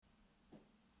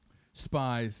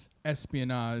spies,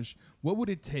 espionage. What would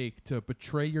it take to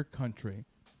betray your country?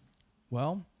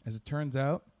 Well, as it turns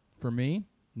out, for me,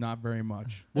 not very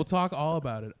much. We'll talk all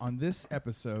about it on this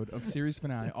episode of Series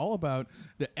Finale, all about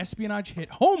the espionage hit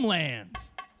Homeland.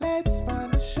 Let's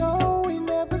find a show we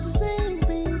never seen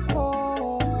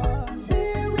before.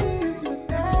 Series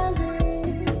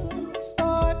finale.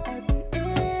 Start at the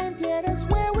end, yeah, that's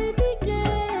where we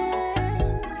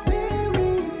begin.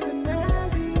 Series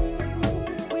finale.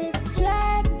 With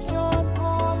Jack, John,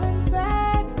 Paul, and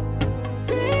Zach.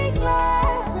 Big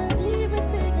laughs and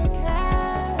even bigger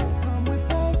cast. Come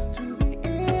with us to the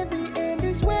end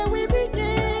is where we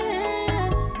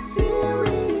begin.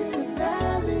 Series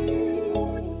finale.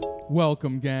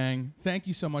 Welcome, gang. Thank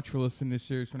you so much for listening to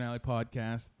Series Finale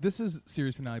Podcast. This is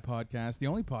Series Finale Podcast, the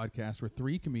only podcast where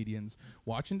three comedians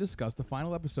watch and discuss the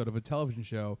final episode of a television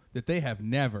show that they have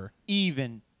never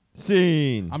Even.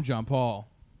 Scene. I'm John Paul.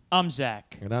 I'm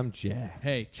Zach. And I'm Jack.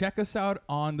 Hey, check us out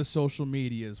on the social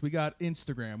medias. We got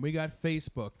Instagram, we got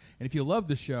Facebook. And if you love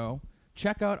the show,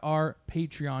 check out our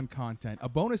Patreon content. A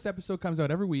bonus episode comes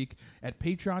out every week at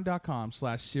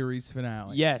patreon.com/series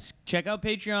finale. Yes, check out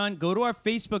Patreon. Go to our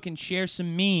Facebook and share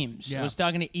some memes. Yeah. I was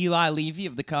talking to Eli Levy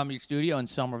of the Comedy Studio in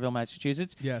Somerville,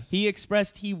 Massachusetts. Yes. He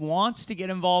expressed he wants to get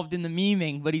involved in the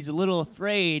memeing, but he's a little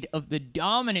afraid of the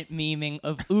dominant memeing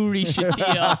of Uri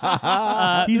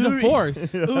Shatil. He's a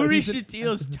force. Uri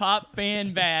Shatil's top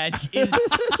fan badge is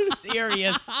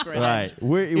serious. Right.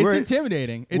 It's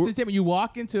intimidating. It's intimidating. You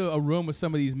walk into a room with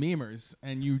some of these memers,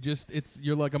 and you're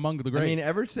like among the greats. I mean,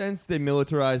 ever since they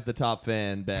militarized the top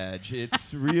fan badge,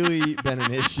 it's really been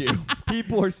an issue.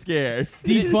 People are scared.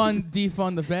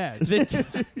 defund the badge.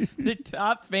 The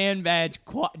top fan badge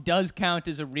does count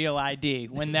as a real ID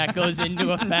when that goes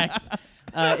into effect.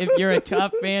 If you're a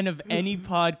top fan of any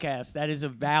podcast, that is a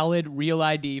valid real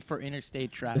ID for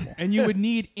interstate travel. And you would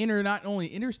need not only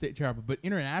interstate travel, but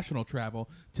international travel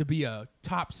to be a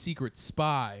top secret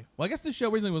spy. Well, I guess the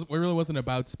show really wasn't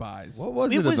about spies. What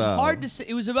was It it was about? hard to say.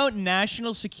 It was about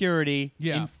national security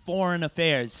Yeah. in foreign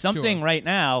affairs. Something Sure. right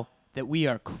now that we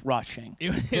are crushing.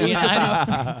 It The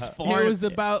United States foreign- It was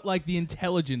about like the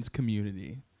intelligence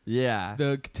community, Yeah.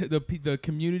 the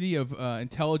community of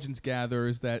intelligence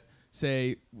gatherers that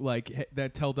say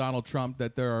that tell Donald Trump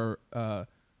that there are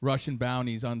Russian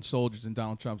bounties on soldiers, and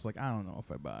Donald Trump's like, I don't know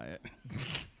if I buy it.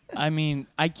 I mean,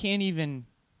 I can't even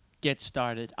get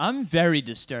started. I'm very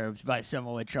disturbed by some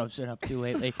of what Trump's been up to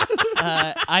lately.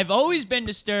 I've always been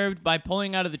disturbed by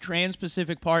pulling out of the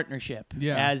Trans-Pacific Partnership.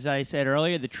 Yeah. As I said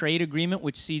earlier, the trade agreement,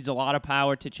 which cedes a lot of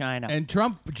power to China. And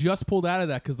Trump just pulled out of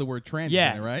that because the word trans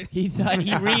yeah, in it, right? He thought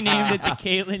he renamed it the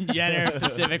Caitlyn Jenner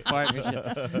Pacific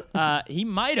Partnership. He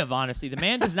might have, honestly. The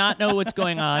man does not know what's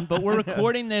going on, but we're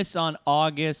recording this on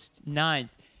August 9th.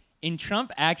 And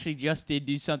Trump actually just did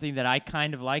do something that I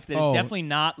kind of like that is definitely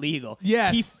not legal.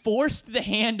 Yes. He forced the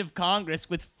hand of Congress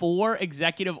with 4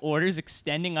 executive orders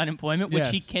extending unemployment, which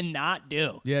he Yes. cannot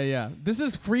do. Yeah. This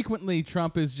is frequently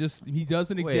Trump he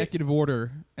does an executive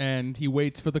order and he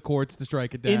waits for the courts to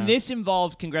strike it down. And this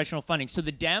involved congressional funding. So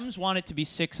the Dems want it to be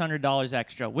 $600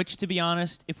 extra, which, to be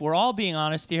honest, if we're all being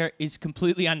honest here, is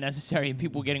completely unnecessary and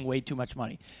people getting way too much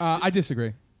money. I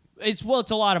disagree. It's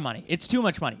a lot of money. It's too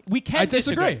much money. We can I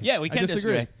disagree. Yeah, we can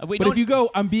disagree. But if you go,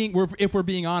 if we're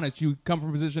being honest, you come from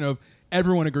a position of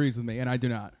everyone agrees with me, and I do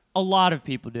not. A lot of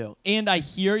people do. And I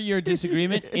hear your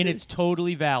disagreement, and it's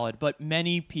totally valid, but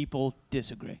many people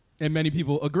disagree. And many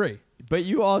people agree. But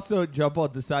you also, Jump Ball,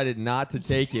 decided not to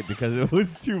take it because it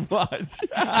was too much.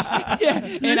 Yeah,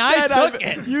 and I took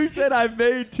it. You said I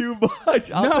made too much.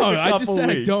 I'll take a I just couple said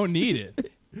I weeks. don't need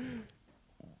it.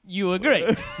 You agree.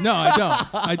 No, I don't.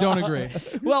 I don't agree.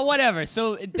 Well, whatever.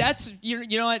 So that's, you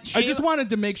know what? I just wanted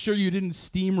to make sure you didn't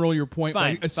steamroll your point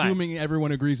by assuming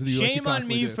everyone agrees with you. Shame like you on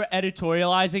me do. for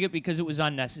editorializing it because it was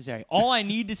unnecessary. All I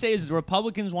need to say is the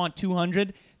Republicans want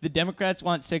 200, the Democrats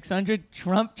want 600.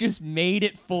 Trump just made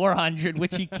it 400,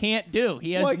 which he can't do.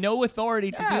 He has no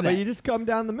authority to do that. But you just come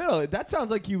down the middle. That sounds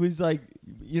like he was like,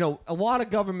 a lot of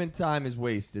government time is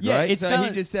wasted, Yeah, right? it So sounds-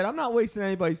 he just said, I'm not wasting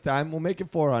anybody's time. We'll make it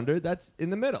 400. That's in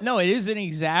the middle. No, it is an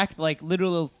exact,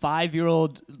 literal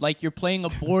 5-year-old, you're playing a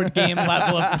board game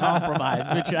level of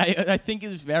compromise, which I think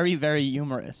is very, very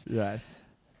humorous. Yes.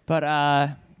 But,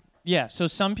 yeah, so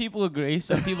some people agree,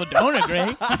 some people don't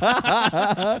agree.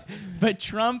 But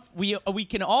Trump, we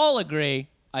can all agree,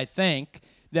 I think,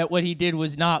 that what he did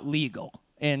was not legal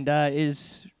and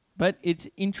but it's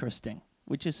interesting,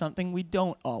 which is something we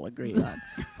don't all agree on.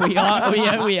 we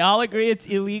all agree it's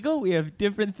illegal. We have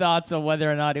different thoughts on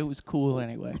whether or not it was cool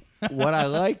anyway. What I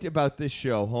liked about this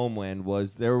show, Homeland,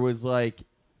 was there was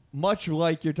much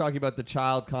like you're talking about the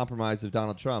child compromise of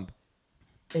Donald Trump,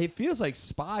 it feels like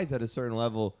spies at a certain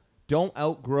level don't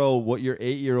outgrow what your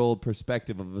 8-year-old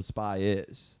perspective of a spy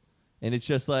is. And it's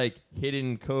just like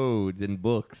hidden codes and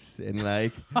books and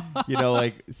like,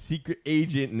 like secret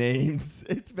agent names.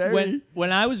 It's very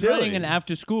when I was silly. running an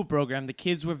after school program, the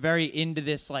kids were very into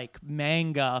this like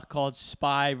manga called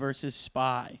Spy versus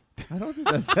Spy. I don't think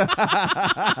that's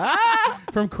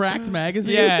From Cracked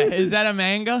Magazine. Yeah, is that a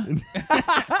manga?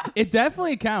 It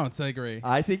definitely counts. I agree.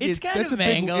 I think It's kind That's of a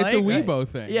big, manga. it's a Weibo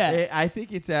thing. Yeah. I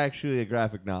think it's actually a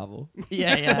graphic novel.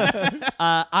 Yeah.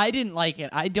 I didn't like it.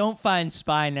 I don't find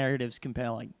spy narratives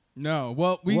compelling. No.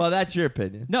 Well, That's your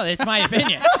opinion. No, that's my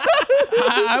opinion.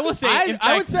 I will say.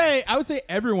 I would say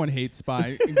everyone hates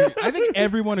spy. I think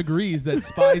everyone agrees that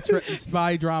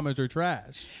spy dramas are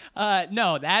trash.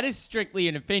 No, that is strictly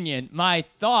an opinion. My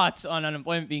thoughts on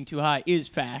unemployment being too high is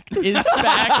fact. Is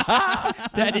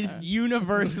fact that is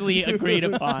universally agreed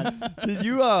upon. Did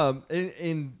you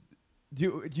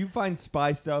do you find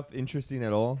spy stuff interesting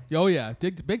at all? Oh yeah,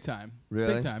 big time.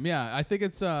 Really? Big time. Yeah, I think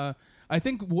it's. I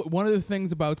think one of the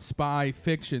things about spy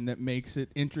fiction that makes it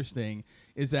interesting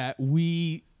is that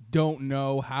we don't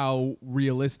know how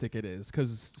realistic it is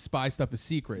because spy stuff is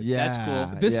secret. Yeah, That's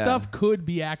cool. This stuff could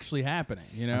be actually happening.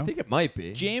 I think it might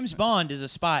be. James Bond is a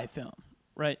spy film,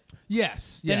 right?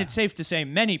 Yes. Then Yeah. it's safe to say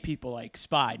many people like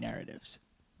spy narratives.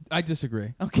 I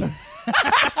disagree. Okay.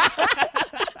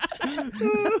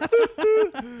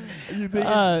 You think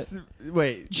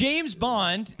wait, James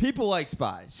Bond. people like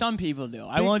spies. Some people do.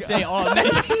 I won't say all. Many.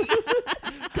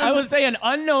 I will say an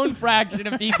unknown fraction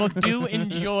of people do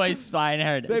enjoy spy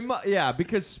narratives.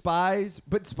 Because spies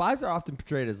are often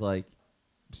portrayed as like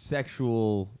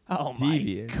sexual Oh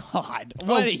deviants. my God!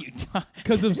 What are you talking?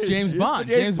 Because of James Bond.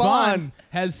 James Bond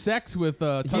has sex with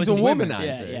tons He's a of women.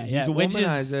 womanizer. Yeah, He's a which is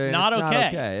womanizer. and not it's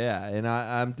okay. Yeah, and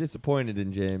I'm disappointed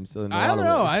in James. So I don't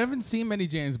know. I haven't seen many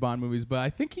James Bond movies, but I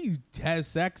think he has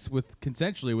sex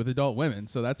consensually with adult women,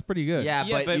 so that's pretty good. Yeah,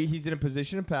 but- he's in a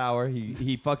position of power.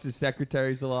 He fucks his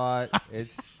secretaries a lot.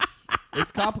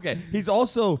 It's complicated. He's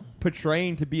also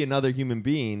portraying to be another human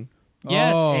being.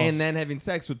 Yes. Oh. And then having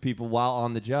sex with people while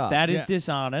on the job. That is Yeah.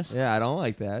 dishonest. Yeah, I don't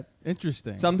like that.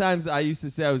 Interesting. Sometimes I used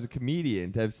to say I was a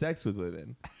comedian to have sex with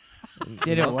women.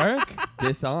 Did it work?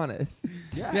 Dishonest.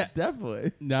 Yeah,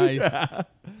 definitely. Nice.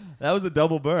 That was a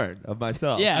double burn of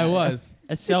myself. Yeah. I was.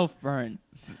 A self burn.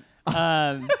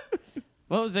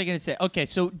 What was I going to say? Okay,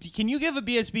 so can you give a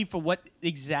BSB for what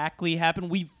exactly happened?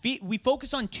 We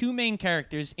focus on two main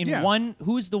characters. In Yeah. one,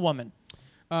 who's the woman?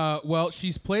 Well,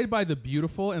 she's played by the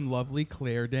beautiful and lovely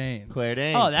Claire Danes. Claire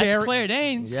Danes. Oh, that's Carrie- Claire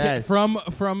Danes. Yes. From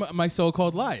My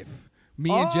So-Called Life. Me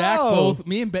and Oh.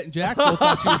 Jack both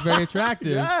thought she was very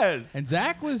attractive. Yes. And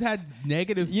Zach had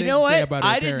negative You things know to say what? about her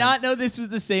I did not appearance. know this was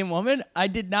the same woman. I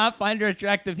did not find her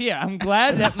attractive here. I'm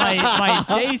glad that my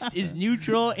taste is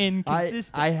neutral and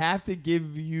consistent. I have to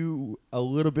give you a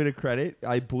little bit of credit.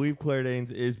 I believe Claire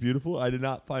Danes is beautiful. I did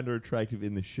not find her attractive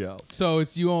in the show. So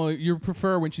it's you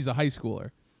prefer when she's a high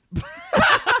schooler.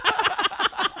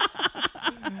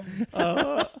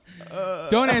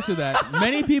 Don't answer that.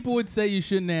 Many people would say you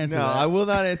shouldn't answer No, that. I will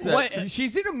not answer What- that.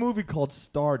 She's in a movie called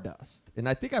Stardust. And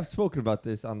I think I've spoken about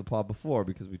this on the pod before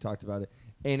because we talked about it.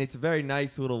 And it's a very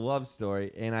nice little love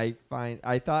story. And I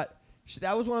thought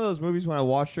that was one of those movies when I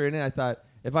watched her in it. I thought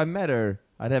if I met her,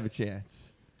 I'd have a chance.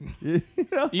 You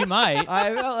know? You might.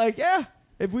 I felt like,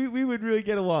 if we would really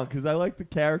get along because I like the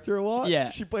character a lot. Yeah.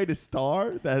 She played a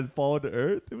star that had fallen to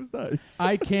earth. It was nice.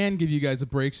 I can give you guys a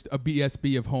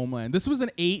BSB of Homeland. This was an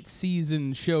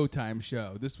 8-season Showtime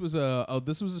show. This was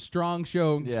a strong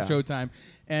show. Yeah. Showtime,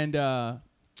 and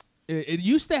it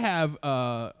used to have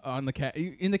in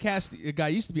the cast a guy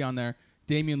used to be on there,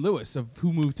 Damian Lewis of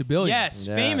Who Moved to Billions. Yes,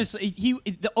 Yeah. famously.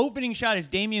 The opening shot is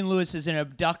Damian Lewis as an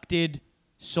abducted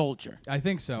soldier. I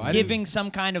think so. Giving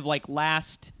some kind of like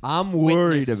last. I'm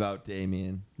worried Witness. about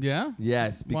Damien. Yeah.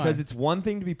 Yes, because Why? it's one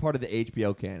thing to be part of the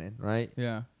HBO canon, right?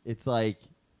 Yeah. It's like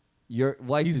your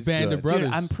life He's is Band good. of Brothers.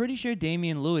 Dude, I'm pretty sure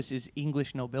Damian Lewis is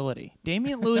English nobility.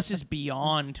 Damian Lewis is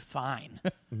beyond fine.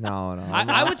 No.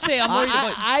 I would say I'm worried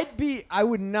about. I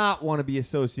would not want to be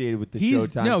associated with the He's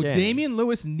Showtime no. canon. Damian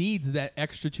Lewis needs that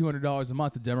extra $200 a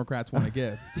month the Democrats want to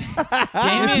give. If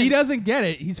he Damian, doesn't get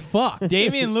it, he's fucked.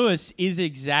 Damian Lewis is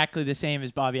exactly the same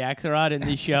as Bobby Axelrod in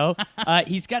the show.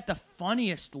 He's got the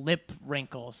funniest lip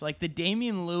wrinkles. Like the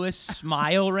Damian Lewis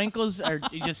smile wrinkles are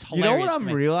just hilarious. You know what to I'm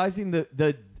me. realizing?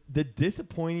 The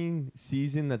disappointing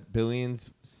season that Billions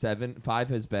 5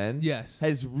 has been Yes.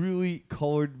 has really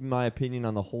colored my opinion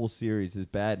on the whole series as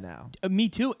bad now. Me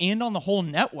too, and on the whole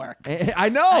network. I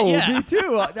know, Yeah. me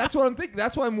too. That's what I'm thinking.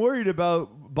 That's why I'm worried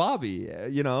about Bobby.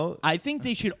 You know. I think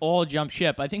they should all jump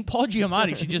ship. I think Paul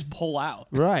Giamatti should just pull out.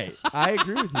 Right. I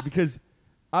agree with you because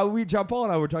John Paul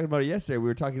and I were talking about it yesterday. We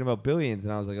were talking about Billions,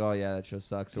 and I was like, "Oh yeah, that show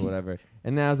sucks" or whatever.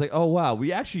 And then I was like, "Oh wow,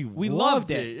 we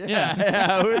loved it."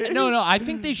 Yeah. No, I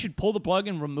think they should pull the plug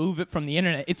and remove it from the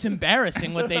internet. It's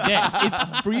embarrassing what they did.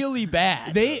 It's really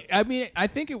bad. I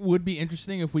think it would be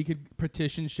interesting if we could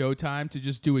petition Showtime to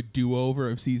just do a do-over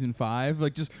of season 5,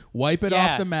 like just wipe it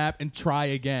off the map and try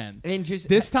again. And just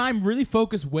this time, really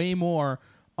focus way more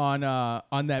on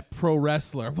that pro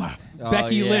wrestler. Wow,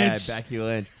 Becky Lynch. Becky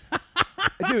Lynch.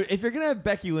 Dude, if you're gonna have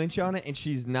Becky Lynch on it and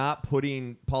she's not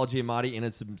putting Paul Giamatti in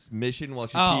a submission while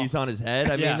she pees on his head,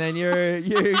 I mean, then you're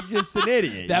just an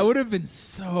idiot. That would have been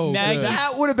so good.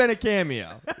 That would have been a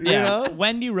cameo. You know?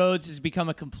 Wendy Rhodes has become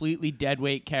a completely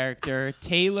deadweight character.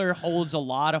 Taylor holds a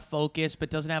lot of focus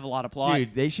but doesn't have a lot of plot.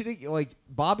 Dude, they should have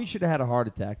Bobby should have had a heart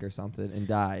attack or something and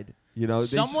died. You know,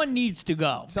 someone needs to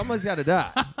go. Someone's got to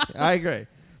die. I agree.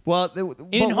 Well,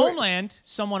 in Homeland,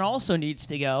 someone also needs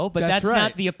to go, but that's right.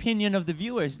 not the opinion of the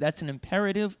viewers. That's an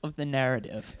imperative of the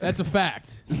narrative. That's a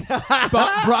fact.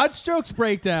 Broad strokes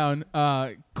breakdown.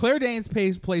 Claire Danes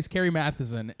plays Carrie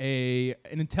Matheson, an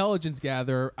intelligence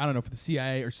gatherer, I don't know, for the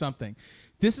CIA or something.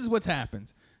 This is what's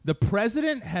happened. The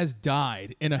president has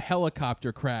died in a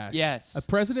helicopter crash. Yes. A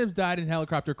president has died in a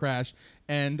helicopter crash,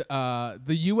 and the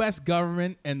U.S.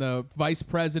 government and the vice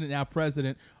president, now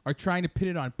president, are trying to pin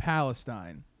it on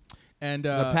Palestine. And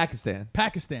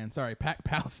Pakistan. Sorry,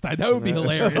 Palestine. That would be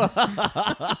hilarious.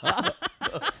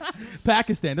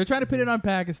 Pakistan. They're trying to pin it on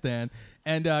Pakistan,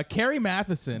 and Carrie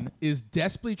Matheson is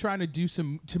desperately trying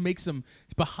to make some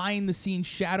behind-the-scenes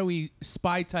shadowy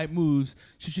spy-type moves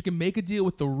so she can make a deal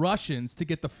with the Russians to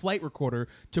get the flight recorder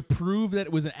to prove that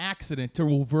it was an accident to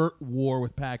avert war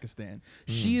with Pakistan.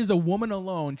 She is a woman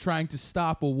alone trying to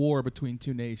stop a war between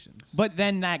two nations. But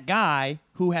then that guy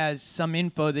who has some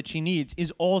info that she needs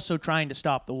is also trying to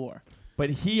stop the war. But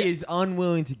he is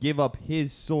unwilling to give up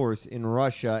his source in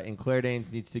Russia, and Claire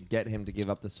Danes needs to get him to give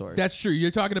up the source. That's true. You're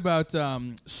talking about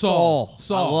Saul.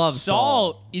 I love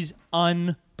Saul is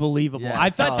unbelievable. Yeah,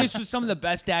 I thought this was some of the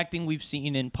best acting we've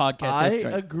seen in podcast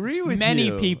history. I agree with you.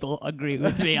 Many people agree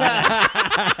with me on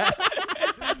that.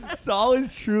 Saul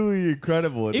is truly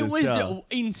incredible in it this was show.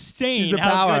 Insane He's a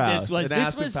how powerhouse, good this was. an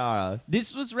absolute powerhouse.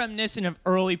 This was reminiscent of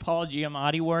early Paul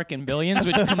Giamatti work in Billions,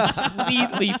 which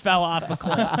completely fell off a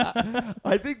cliff.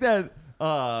 I think that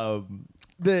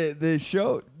the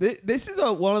show this is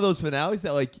one of those finales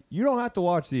that you don't have to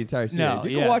watch the entire series. No,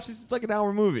 you can watch this. It's like an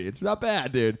hour movie. It's not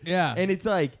bad, dude. Yeah. And it's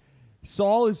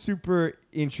Saul is super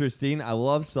interesting. I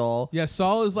love Saul. Yeah,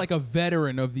 Saul is like a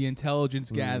veteran of the intelligence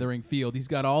gathering field. He's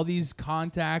got all these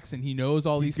contacts and he knows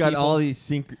all these people. He's got all these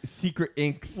secret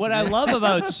inks. What I love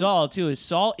about Saul, too, is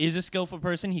Saul is a skillful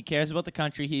person. He cares about the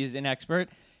country. He is an expert.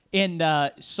 And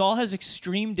Saul has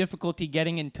extreme difficulty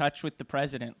getting in touch with the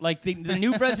president. The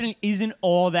new president isn't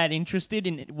all that interested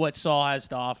in what Saul has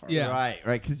to offer. Yeah. Right.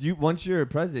 Because once you're a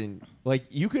president,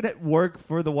 you could work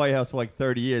for the White House for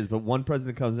 30 years, but one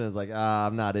president comes in and is like,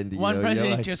 I'm not into you. One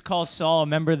president just calls Saul a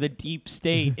member of the deep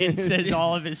state and says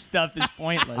all of his stuff is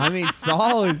pointless. I mean,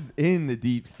 Saul is in the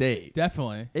deep state.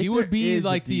 Definitely. If He would be there is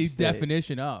a the deep state.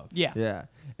 definition of. Yeah. Yeah.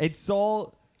 And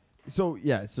Saul... So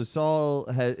Saul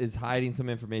is hiding some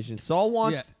information. Saul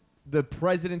wants the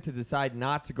president to decide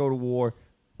not to go to war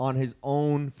on his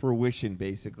own fruition,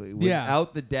 basically,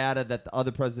 without the data that the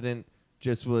other president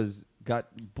just got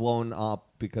blown up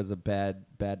because of bad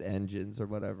engines or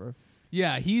whatever.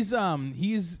 Yeah, he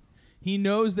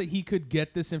knows that he could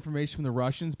get this information from the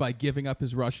Russians by giving up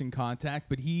his Russian contact,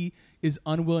 but he is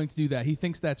unwilling to do that. He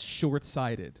thinks that's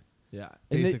short-sighted. Yeah.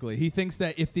 Basically, he thinks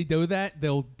that if they do that,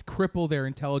 they'll cripple their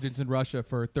intelligence in Russia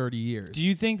for 30 years. Do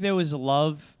you think there was a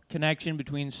love connection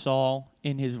between Saul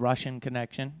and his Russian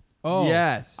connection? Oh,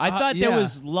 yes. I thought there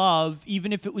was love,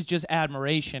 even if it was just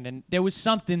admiration, and there was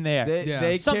something there.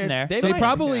 Something there. They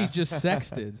probably just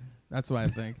sexted. That's what I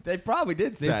think. They probably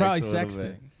did. They probably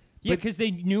sexting. Yeah, because they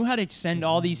knew how to send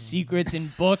all these secrets in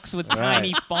books with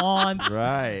tiny fonts.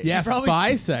 Right. Yeah,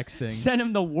 spy sexting. Send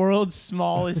him the world's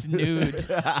smallest nude.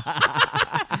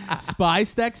 Spy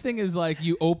sexting is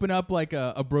you open up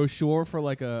a brochure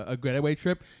for a getaway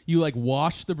trip. You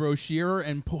wash the brochure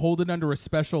and hold it under a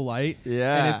special light.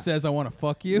 Yeah. And it says, "I want to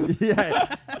fuck you." Yeah.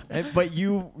 But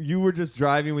you were just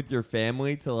driving with your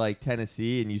family to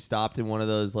Tennessee, and you stopped in one of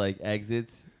those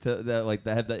exits that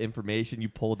have the information. You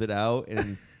pulled it out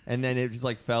and then it just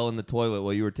fell in the toilet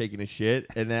while you were taking a shit,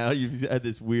 and now you've had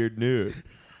this weird nude.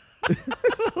 I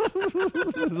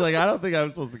don't think I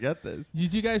was supposed to get this.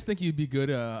 Did you guys think you'd be good?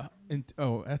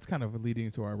 That's kind of leading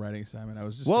into our writing assignment. I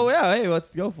was just. Well, yeah. Hey,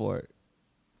 let's go for it.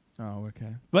 Oh,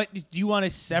 okay. But do you want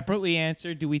to separately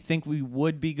answer? Do we think we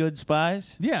would be good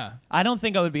spies? Yeah. I don't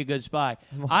think I would be a good spy.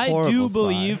 I'm a I horrible do spy.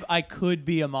 believe I could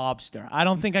be a mobster. I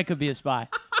don't think I could be a spy.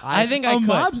 I think I a could.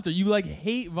 mobster. You like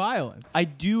hate violence. I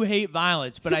do hate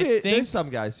violence, but I There's think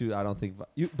some guys who I don't think.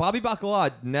 Bobby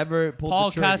Bacala never pulled Paul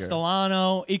the trigger.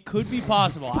 Castellano, it could be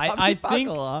possible. I Bobby think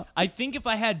Bacala. I think if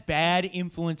I had bad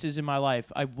influences in my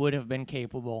life, I would have been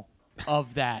capable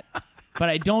of that. But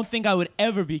I don't think I would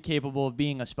ever be capable of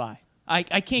being a spy. I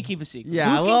can't keep a secret.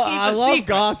 Yeah, Who can keep I a love secret?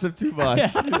 gossip too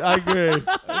much. I agree.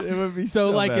 It would be So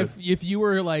like bad. if you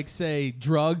were like say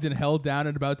drugged and held down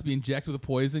and about to be injected with a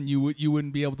poison, you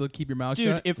wouldn't be able to keep your mouth Dude,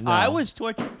 shut. if No. I was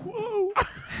tortured, whoa!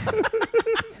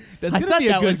 That's I gonna thought be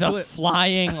a that good was a clip.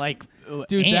 flying like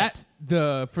Dude, ant.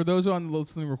 for those on the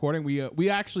listening recording, we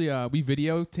actually we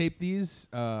videotape these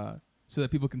so that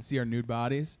people can see our nude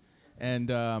bodies, and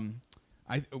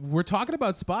we're talking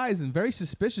about spies, and very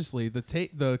suspiciously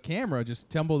the camera just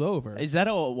tumbled over. Is that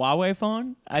a Huawei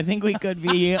phone? I think we could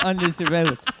be under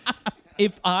surveillance.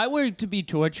 If I were to be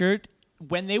tortured,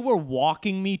 when they were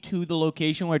walking me to the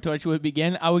location where torture would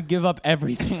begin, I would give up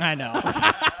everything I know.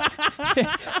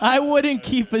 I wouldn't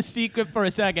keep a secret for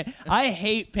a second. I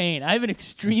hate pain. I have an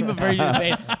extreme aversion to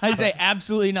pain. I say,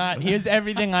 absolutely not. Here's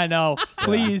everything I know.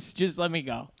 Please, just let me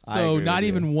go. I So agree not with you.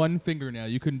 even one fingernail.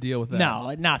 You couldn't deal with that.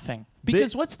 No, nothing.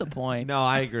 Because what's the point? No,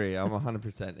 I agree. I'm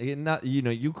 100%. Not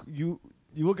you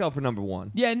look out for number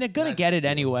one. Yeah, and they're going to get it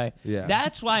anyway. Yeah.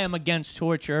 That's why I'm against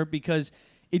torture, because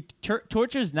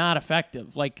torture is not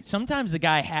effective. Like, sometimes the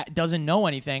guy doesn't know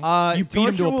anything. You beat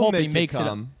him to a pulp, he makes it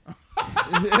up.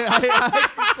 I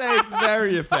could say it's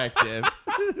very effective.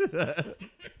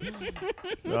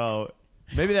 So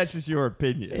maybe that's just your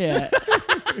opinion. Yeah.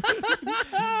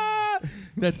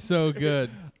 That's so good.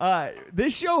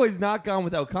 This show has not gone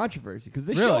without controversy because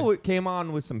this Really? show came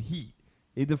on with some heat.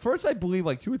 The first, I believe,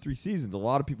 like 2 or 3 seasons, a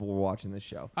lot of people were watching this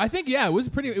show. I think it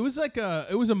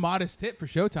was a modest hit for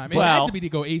Showtime. It Well- had to be to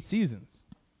go 8 seasons.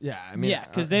 Yeah, I mean, Yeah,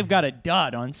 because they've got a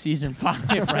dud on season 5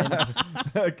 right now.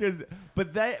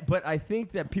 but I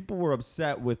think that people were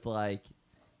upset with like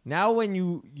now when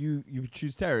you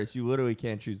choose terrorists, you literally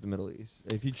can't choose the Middle East.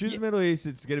 If you choose the Middle East,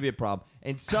 it's gonna be a problem.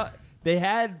 And so they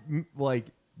had like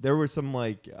there were some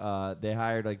like they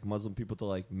hired like Muslim people to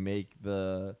like make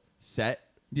the set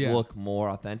look more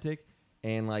authentic,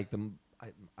 and like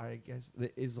I guess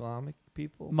the Islamic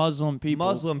people, Muslim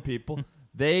people.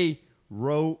 they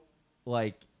wrote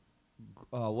like.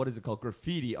 What is it called?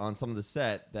 Graffiti on some of the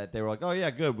set that they were like, oh yeah,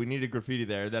 good. We needed graffiti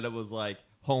there. That it was like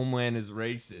Homeland is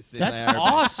racist. in That's Arabic.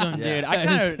 awesome,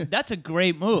 Yeah. dude. That's a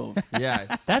great move.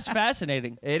 Yes. That's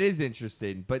fascinating. It is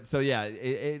interesting. But so yeah,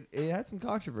 it had some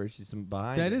controversy, some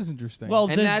behind That it. is interesting. Well,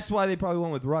 And there's- that's why they probably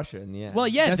went with Russia in the end. Well,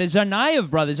 yeah, the Tsarnaev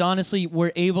brothers honestly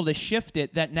were able to shift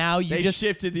it that now you they just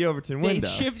shifted the Overton they window.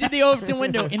 shifted the Overton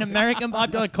window. In American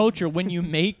popular culture, when you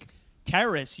make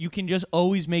terrorists, you can just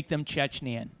always make them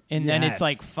Chechenian. And then it's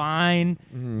like, Yes. fine,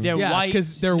 they're yeah, white.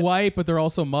 because they're white, but they're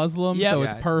also Muslim, Yep. so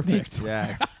Yes. it's perfect.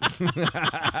 Yes.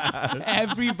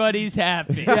 Everybody's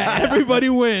happy. Yeah, everybody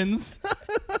wins.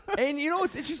 And you know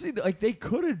what's interesting? Like they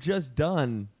could have just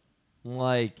done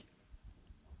like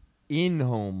in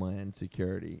Homeland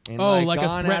Security and like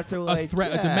gone a threat, after, like,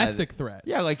 a domestic threat.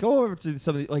 Yeah, like go over to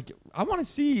somebody like I want to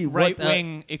see Right what the-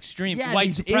 wing extreme, yeah, white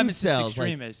these supremacist incels, like,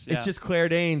 extremists. It's just Claire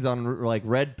Danes on like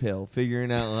red pill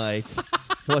figuring out like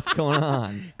what's going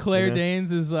on. Claire you know?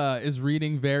 Danes is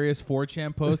reading various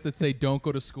 4chan posts that say "Don't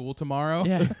go to school tomorrow."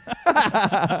 Yeah.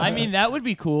 I mean, that would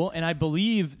be cool, and I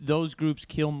believe those groups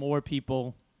kill more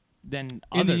people than In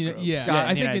other the uni- groups. yeah, in I the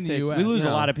think United in the States. US, we lose you a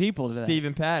know, lot of people to that.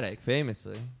 Stephen Paddock,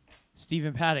 famously.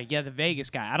 Stephen Paddock, yeah, the Vegas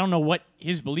guy. I don't know what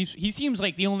his beliefs. He seems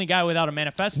like the only guy without a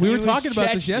manifesto. We were He was talking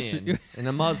about this Chechnyan yesterday. and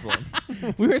a Muslim.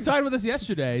 We were talking about this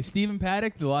yesterday. Stephen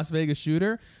Paddock, the Las Vegas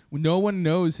shooter, no one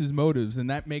knows his motives, and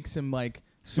that makes him like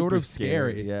sort Super of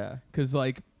scary. Yeah. Because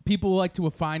like people like to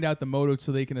find out the motive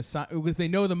so they can assign. If they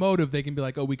know the motive, they can be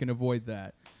like, "Oh, we can avoid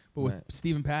that." But with Right.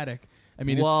 Stephen Paddock, I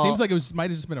mean, Well- it seems like it might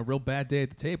have just been a real bad day at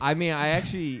the table. I mean,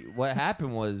 what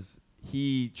happened was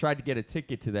he tried to get a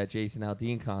ticket to that Jason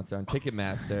Aldean concert on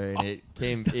Ticketmaster,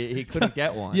 and he couldn't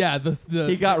get one. yeah, the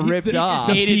He got ripped off.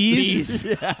 The Hated fees.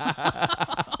 fees.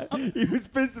 He was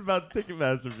pissed about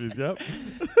Ticketmaster fees. Yep.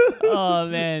 Oh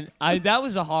man, that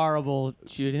was a horrible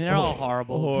shooting. They're all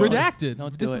horrible. Redacted,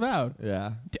 Don't do it. disavowed.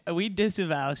 Yeah. We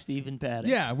disavow Stephen Paddock.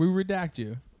 Yeah, we redact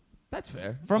you. That's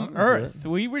fair. From I'm into Earth. it.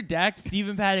 We redact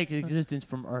Stephen Paddock's existence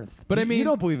from Earth. But I You mean,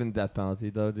 don't believe in the death penalty,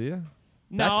 though, do you?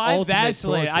 No, That's I ultimate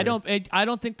vacillate. torture. I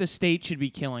don't think the state should be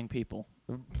killing people.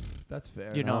 That's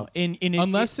fair. You know, enough.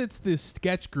 Unless it's this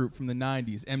sketch group from the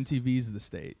 90s, MTV's the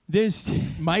state. there's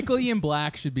Michael Ian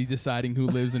Black should be deciding who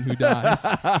lives and who dies.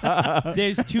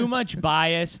 there's too much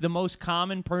bias. The most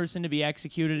common person to be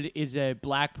executed is a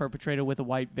black perpetrator with a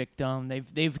white victim.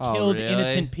 They've Oh, killed really?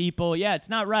 innocent people. Yeah, it's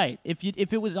not right. If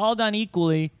it was all done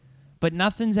equally, but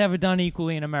nothing's ever done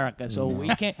equally in America. So we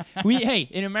can't. Hey,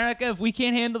 in America, if we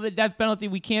can't handle the death penalty,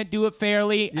 we can't do it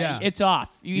fairly. Yeah. It's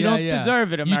off. You don't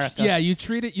deserve it, America. You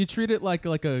treat it like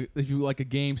a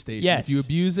game station. Yes. If you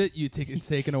abuse it, it's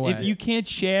taken away. If you can't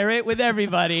share it with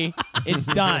everybody, it's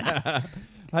done.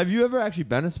 Have you ever actually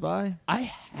been a spy? I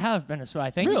have been a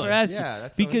spy. Thank you Really? for asking. Yeah,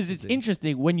 that's so because it's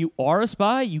interesting. When you are a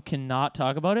spy, you cannot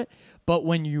talk about it. But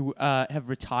when you have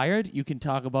retired, you can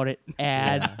talk about it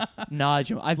ad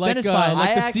nauseum. I've been a spy. like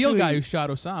I the SEAL guy actually- who shot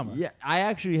Osama. Yeah, I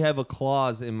actually have a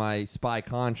clause in my spy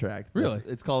contract. Really?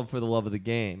 It's called for the love of the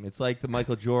game. It's like the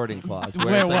Michael Jordan clause.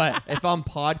 Where it's like, what? if I'm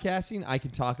podcasting, I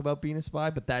can talk about being a spy,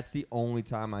 but that's the only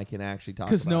time I can actually talk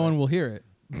about Because no one will hear it.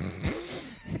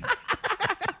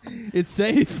 It's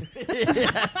safe. Damn,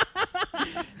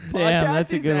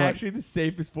 that's a Podcasting good is one. actually the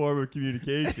safest form of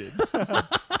communication.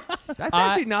 That's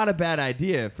actually not a bad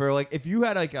idea for like if you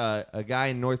had like a guy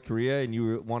in North Korea and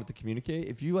you wanted to communicate.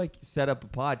 If you like set up a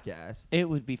podcast, It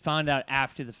would be found out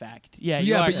after the fact. Yeah,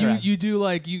 Yeah, but correct. you do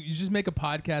like you just make a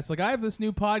podcast. Like I have this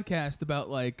new podcast about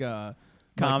like my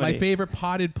Comedy. favorite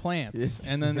potted plants,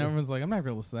 and then everyone's like, I'm not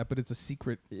gonna listen to that, but it's a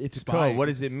secret. it's spy. called. What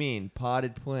does it mean?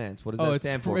 Potted plants. What does that it's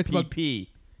stand for- for? it's about- PP.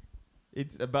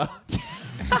 It's about.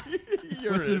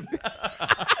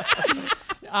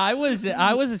 I was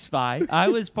a spy. I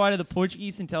was part of the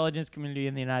Portuguese intelligence community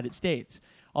in the United States.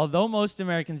 Although most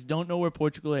Americans don't know where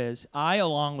Portugal is, I,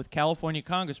 along with California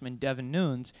Congressman Devin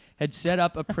Nunes, had set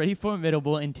up a pretty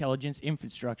formidable intelligence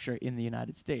infrastructure in the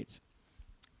United States.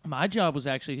 My job was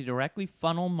actually to directly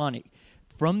funnel money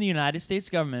from the United States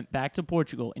government back to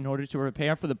Portugal in order to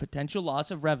prepare for the potential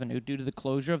loss of revenue due to the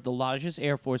closure of the largest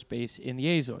Air Force base in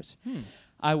the Azores.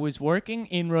 I was working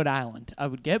in Rhode Island. I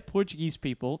would get Portuguese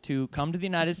people to come to the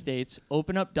United States,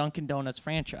 open up Dunkin' Donuts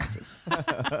franchises.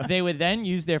 They would then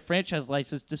use their franchise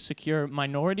license to secure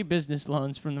minority business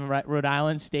loans from the Rhode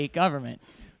Island state government,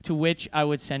 to which I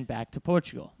would send back to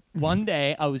Portugal. One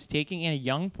day, I was taking in a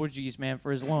young Portuguese man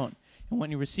for his loan. And when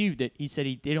he received it, he said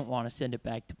he didn't want to send it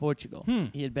back to Portugal.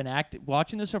 He had been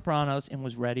watching The Sopranos and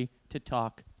was ready to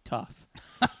talk tough.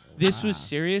 This was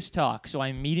serious talk, so I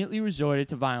immediately resorted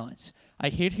to violence. I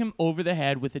hit him over the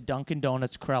head with a Dunkin'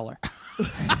 Donuts Cruller.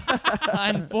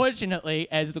 Unfortunately,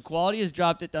 as the quality has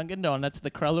dropped at Dunkin' Donuts,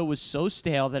 the Cruller was so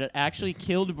stale that it actually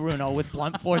killed Bruno with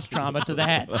blunt force trauma to the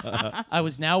head. I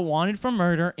was now wanted for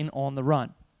murder and on the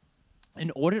run.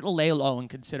 In order to lay low and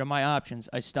consider my options,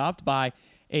 I stopped by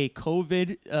a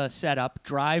COVID setup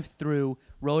drive-through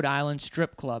Rhode Island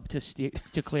strip club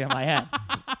to clear my head.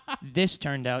 This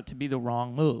turned out to be the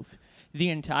wrong move. The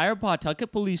entire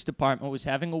Pawtucket Police Department was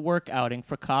having a work outing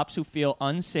for cops who feel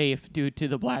unsafe due to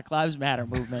the Black Lives Matter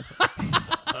movement.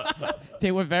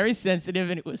 They were very sensitive,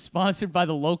 and it was sponsored by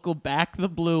the local Back the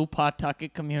Blue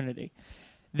Pawtucket community.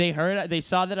 They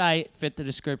saw that I fit the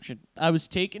description. I was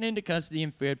taken into custody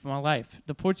and feared for my life.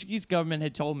 The Portuguese government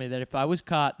had told me that if I was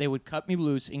caught, they would cut me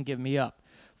loose and give me up.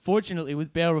 Fortunately,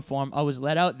 with bail reform, I was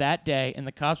let out that day, and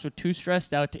the cops were too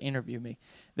stressed out to interview me.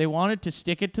 They wanted to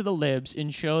stick it to the libs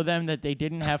and show them that they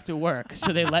didn't have to work,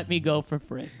 so they let me go for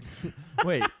free.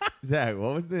 Wait, Zach,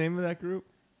 what was the name of that group?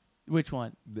 Which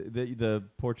one? The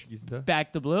Portuguese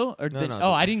Back the Blue? Or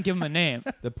No, I didn't give them a name.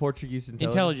 the Portuguese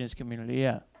Intelligence community,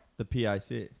 yeah. The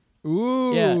PIC.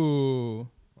 Ooh.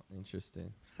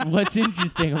 Interesting. What's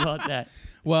interesting about that?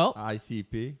 Well,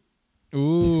 ICP.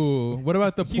 ooh. What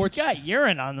about the You've got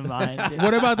urine on the mind.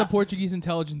 What about the Portuguese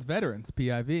intelligence veterans?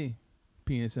 PIV.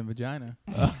 Penis and vagina.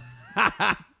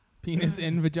 Penis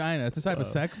in vagina. It's a type of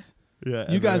sex. Yeah.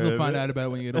 You guys will find out about it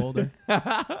when you get older.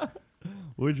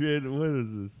 What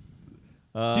is this?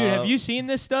 Dude, have you seen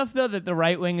this stuff, though, that the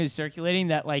right wing is circulating?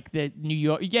 That, like, the New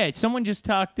York... Yeah, someone just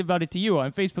talked about it to you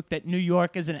on Facebook, that New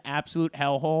York is an absolute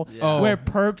hellhole where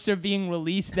perps are being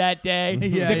released that day.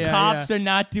 The cops are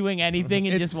not doing anything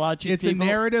and just watching It's people. a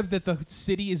narrative that the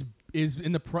city is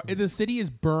the city is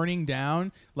burning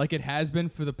down like it has been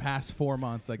for the past 4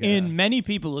 months, I guess. And many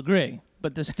people agree,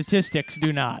 but the statistics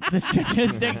do not. The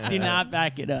statistics do not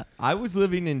back it up. I was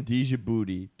living in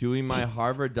Djibouti doing my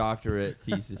Harvard doctorate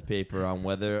thesis paper on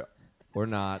whether or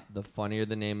not the funnier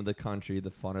the name of the country, the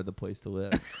funner the place to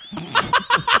live.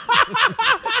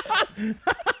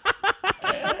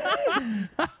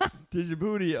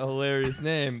 Djibouti, a hilarious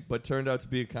name, but turned out to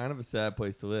be kind of a sad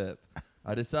place to live.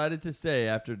 I decided to stay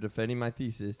after defending my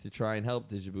thesis to try and help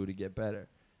Djibouti get better.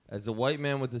 As a white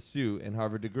man with a suit and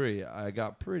Harvard degree, I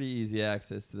got pretty easy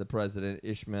access to the president,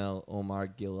 Ismail Omar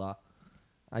Gilla.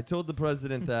 I told the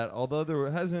president that although there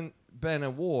hasn't been a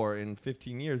war in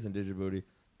 15 years in Djibouti,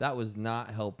 that was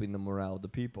not helping the morale of the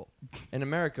people. In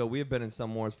America, we have been in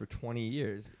some wars for 20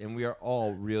 years, and we are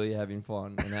all really having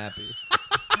fun and happy.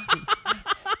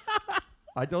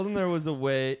 I told him there was a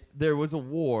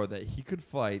war that he could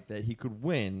fight, that he could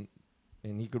win,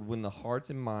 and he could win the hearts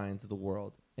and minds of the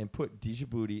world and put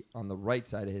Djibouti on the right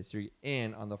side of history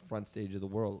and on the front stage of the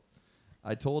world.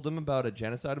 I told him about a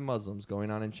genocide of Muslims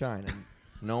going on in China,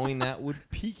 knowing that would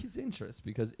pique his interest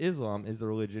because Islam is the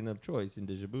religion of choice in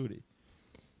Djibouti.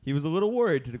 He was a little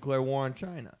worried to declare war on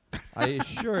China. I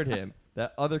assured him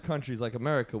that other countries like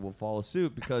America will follow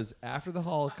suit because after the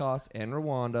Holocaust and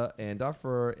Rwanda and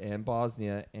Darfur and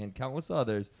Bosnia and countless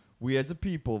others, we as a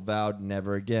people vowed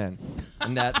never again,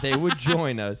 and that they would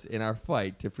join us in our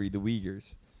fight to free the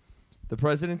Uyghurs. The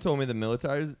president told me the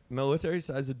military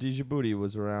size of Djibouti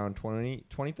was around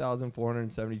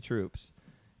 20,470 troops.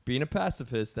 Being a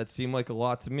pacifist, that seemed like a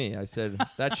lot to me. I said,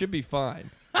 that should be fine.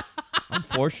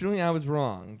 Unfortunately, I was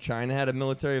wrong. China had a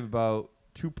military of about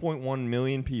 2.1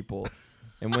 million people.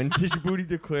 And when Djibouti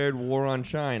declared war on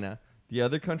China, the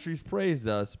other countries praised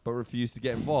us but refused to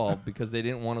get involved because they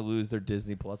didn't want to lose their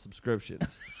Disney Plus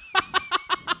subscriptions.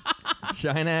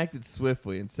 China acted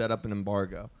swiftly and set up an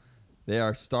embargo. They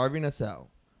are starving us out.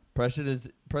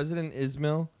 President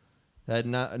Ismail had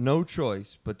no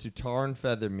choice but to tar and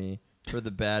feather me for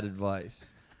the bad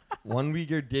advice. One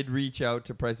Uyghur did reach out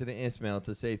to President Ismail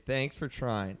to say thanks for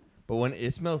trying, but when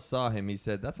Ismail saw him, he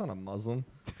said, "That's not a Muslim,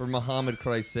 for Muhammad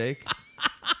Christ's sake."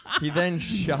 He then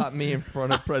shot me in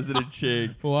front of President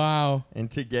Ching. Wow. And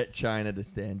to get China to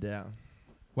stand down.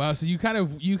 Wow, so you kind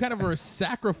of were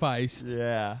sacrificed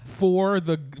Yeah. for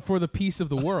the peace of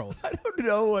the world. I don't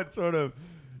know what sort of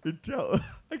I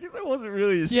guess I wasn't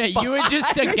really a Yeah, spy. you were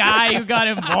just a guy who got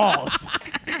involved.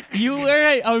 You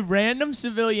were a random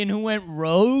civilian who went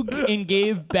rogue and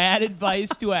gave bad advice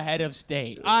to a head of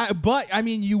state. But I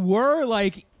mean, you were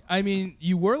like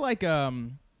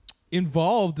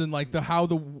involved in like how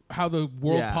the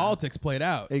world Yeah. politics played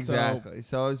out. Exactly.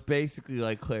 So it was basically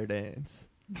like Claire Danes.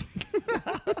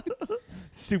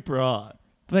 Super odd.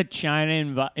 But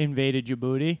China invaded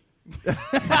Djibouti.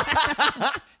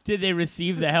 Did they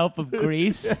receive the help of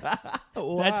Greece? That's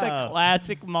a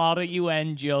classic Model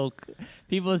UN joke.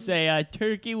 People say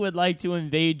Turkey would like to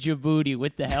invade Djibouti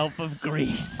with the help of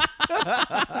Greece.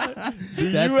 The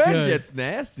That's UN good. gets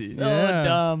nasty. So Yeah.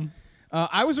 dumb.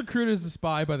 I was recruited as a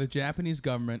spy by the Japanese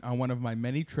government on one of my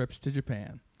many trips to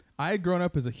Japan. I had grown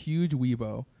up as a huge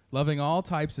weebo, loving all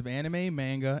types of anime,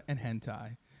 manga, and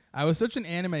hentai. I was such an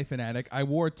anime fanatic, I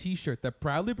wore a t-shirt that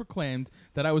proudly proclaimed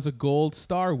that I was a gold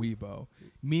star weebo,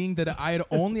 meaning that I had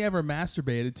only ever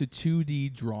masturbated to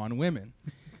 2D drawn women.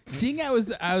 Seeing I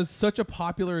was such a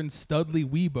popular and studly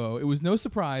weebo, it was no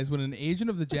surprise when an agent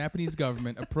of the Japanese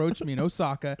government approached me in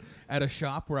Osaka at a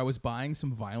shop where I was buying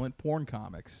some violent porn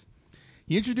comics.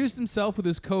 He introduced himself with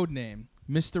his code name,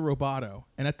 Mr. Roboto,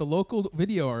 and at the local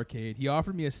video arcade, he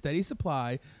offered me a steady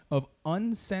supply of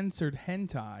uncensored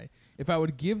hentai if I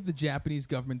would give the Japanese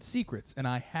government secrets, and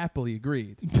I happily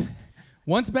agreed.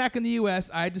 Once back in the U.S.,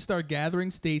 I had to start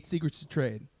gathering state secrets to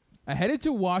trade. I headed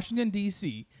to Washington,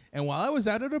 D.C., and while I was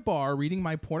out at a bar reading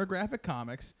my pornographic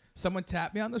comics, someone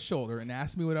tapped me on the shoulder and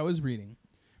asked me what I was reading.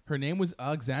 Her name was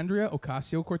Alexandria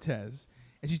Ocasio-Cortez,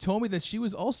 and she told me that she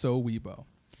was also a weebo.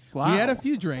 Wow. We had a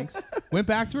few drinks, went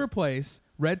back to her place,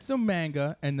 read some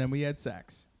manga, and then we had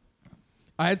sex.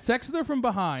 I had sex with her from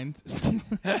behind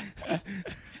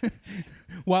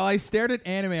while I stared at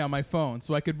anime on my phone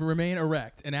so I could remain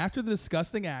erect. And after the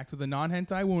disgusting act with the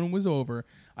non-hentai woman was over,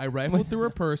 I rifled through her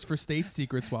purse for state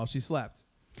secrets while she slept.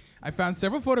 I found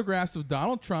several photographs of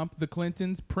Donald Trump, the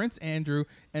Clintons, Prince Andrew,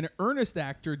 and Ernest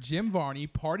actor Jim Varney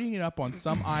partying it up on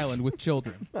some island with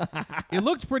children. It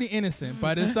looked pretty innocent,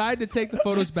 but I decided to take the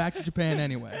photos back to Japan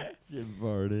anyway. Jim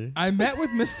Varney. I met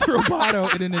with Mr.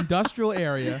 Roboto in an industrial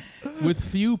area with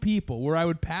few people where I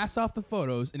would pass off the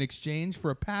photos in exchange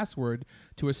for a password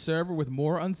to a server with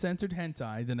more uncensored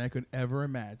hentai than I could ever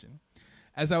imagine.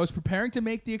 As I was preparing to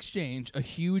make the exchange, a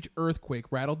huge earthquake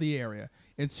rattled the area,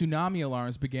 and tsunami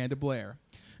alarms began to blare.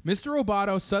 Mr.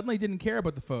 Roboto suddenly didn't care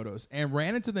about the photos and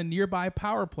ran into the nearby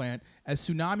power plant as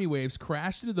tsunami waves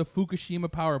crashed into the Fukushima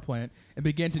power plant and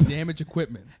began to damage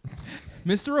equipment.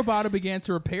 Mr. Roboto began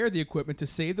to repair the equipment to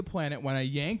save the planet when I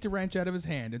yanked a wrench out of his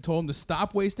hand and told him to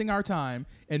stop wasting our time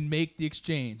and make the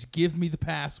exchange. Give me the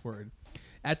password.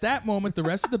 At that moment, the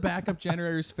rest of the backup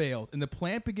generators failed, and the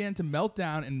plant began to melt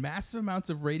down, and massive amounts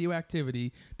of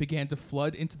radioactivity began to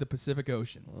flood into the Pacific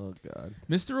Ocean. Oh, God.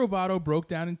 Mr. Roboto broke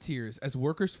down in tears as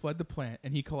workers fled the plant,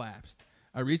 and he collapsed.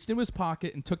 I reached into his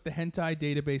pocket and took the hentai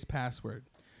database password.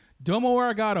 Domo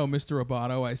arigato, Mr.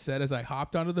 Roboto, I said as I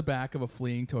hopped onto the back of a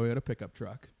fleeing Toyota pickup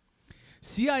truck.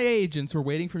 CIA agents were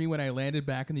waiting for me when I landed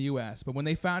back in the U.S., but when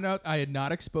they found out I had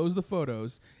not exposed the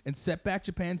photos and set back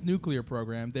Japan's nuclear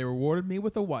program, they rewarded me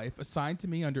with a wife assigned to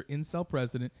me under Incel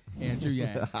President Andrew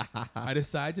Yang. I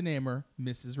decided to name her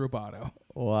Mrs. Roboto.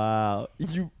 Wow.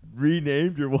 You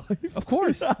renamed your wife? Of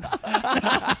course.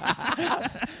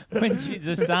 When she's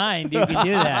assigned, you can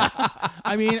do that.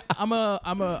 I mean, I'm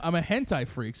a hentai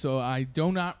freak, so I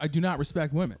do not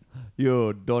respect women.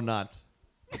 You do not.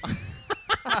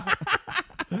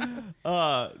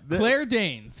 Claire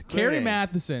Danes, Carrie Danes.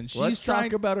 Matheson. Let's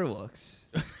talk about her looks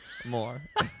more.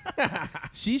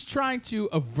 She's trying to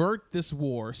avert this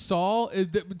war. Saul,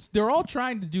 they're all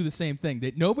trying to do the same thing.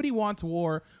 That nobody wants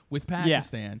war with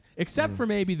Pakistan, except for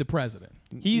maybe the president.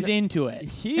 He's into it.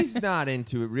 He's not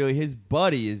into it, really. His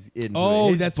buddy is into it. Oh,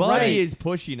 His that's buddy right. is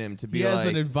pushing him to be He has like...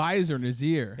 an advisor in his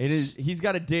ear. It is. He's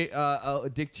got a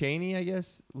Dick Cheney, I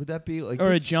guess. Would that be like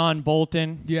Or a John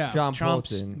Bolton. Yeah. John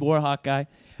Trump's Bolton? Warhawk guy.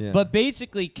 Yeah. But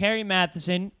basically, Carrie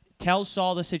Matheson tells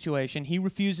Saul the situation. He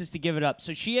refuses to give it up.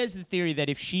 So she has the theory that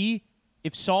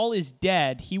if Saul is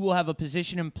dead, he will have a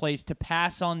position in place to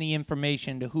pass on the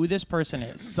information to who this person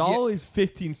is. Saul is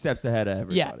 15 steps ahead of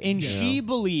everybody. Yeah, and you she know?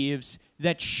 believes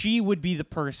that she would be the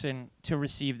person to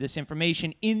receive this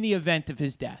information in the event of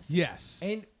his death. Yes.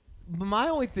 And my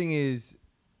only thing is,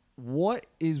 what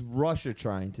is Russia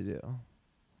trying to do?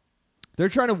 They're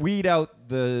trying to weed out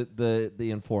the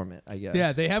informant, I guess.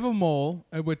 Yeah, they have a mole,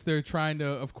 which they're trying to,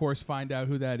 of course, find out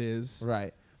who that is.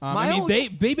 Right. They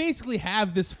basically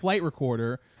have this flight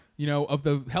recorder, of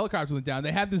the helicopter went down.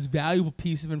 They have this valuable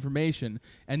piece of information,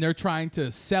 and they're trying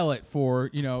to sell it for,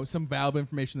 some valuable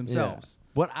information themselves. Yeah.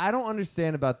 What I don't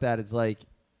understand about that is, like,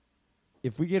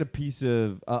 if we get a piece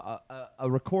of a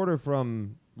recorder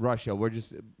from Russia, we're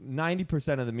just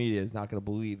 90% of the media is not going to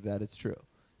believe that it's true.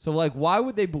 So, like, why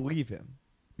would they believe him?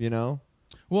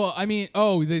 Well, I mean,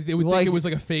 they would think it was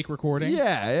like a fake recording.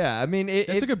 Yeah. I mean,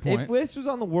 That's a good point. If this was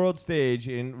on the world stage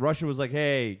and Russia was like,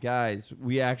 hey, guys,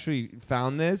 we actually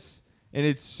found this and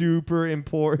it's super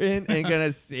important and going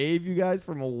to save you guys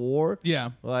from a war.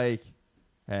 Yeah. Like,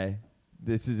 hey,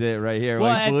 this is it right here.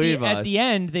 Well, like, believe us. at the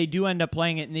end, they do end up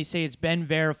playing it, and they say it's been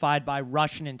verified by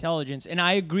Russian intelligence. And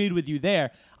I agreed with you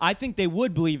there. I think they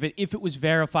would believe it if it was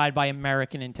verified by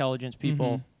American intelligence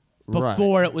people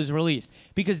before it was released.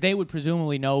 Because they would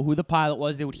presumably know who the pilot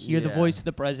was. They would hear the voice of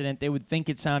the president. They would think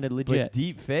it sounded legit. But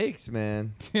deep fakes,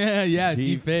 man. yeah,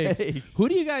 deep fakes. fakes. Who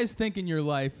do you guys think in your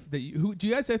life that who do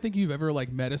you guys think you've ever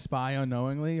like met a spy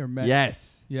unknowingly or met?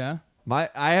 Yes. Yeah. I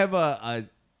have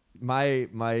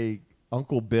my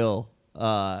Uncle Bill.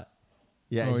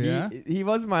 He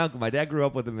wasn't my uncle. My dad grew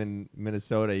up with him in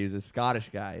Minnesota. He was a Scottish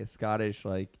guy,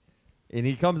 and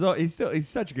he comes out. He's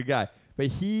such a good guy. But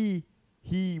he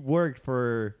worked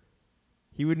for.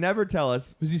 He would never tell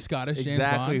us. Was he Scottish? Exactly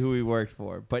James Bond? who he worked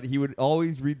for, but he would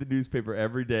always read the newspaper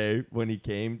every day when he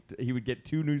came. He would get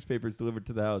 2 newspapers delivered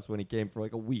to the house when he came for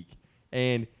like a week,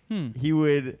 and he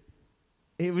would.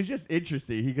 It was just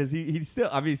interesting because he's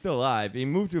still still alive. He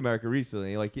moved to America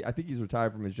recently. Like I think he's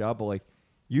retired from his job, but like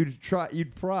you try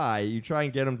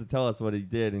and get him to tell us what he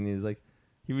did, and he's like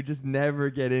he would just never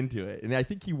get into it. And I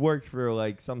think he worked for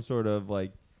like some sort of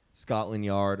like Scotland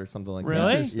Yard or something like that.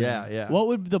 Really? Yeah. What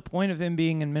would the point of him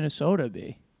being in Minnesota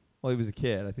be? Well, he was a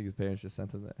kid. I think his parents just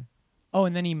sent him there. Oh,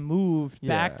 and then he moved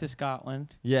back Yeah. to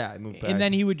Scotland. Yeah, he moved back. And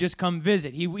then he would just come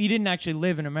visit. He didn't actually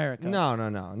live in America. No.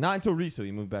 Not until recently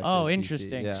he moved back. Oh, to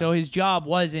interesting. DC. Yeah. So his job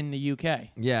was in the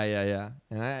UK. Yeah.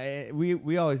 And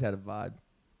we always had a vibe.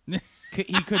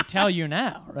 He could tell you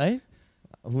now, right?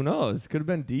 Who knows? Could have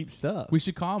been deep stuff. We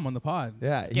should call him on the pod.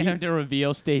 Yeah. Get him to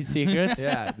reveal state secrets.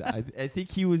 Yeah, I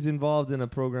think he was involved in a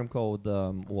program called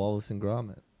Wallace and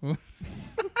Gromit.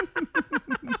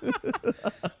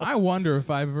 I wonder if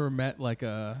I've ever met like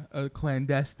a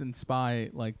clandestine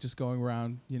spy, like just going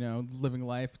around, living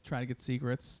life, trying to get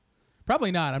secrets.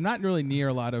 Probably not. I'm not really near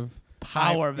a lot of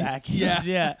Power vacuums.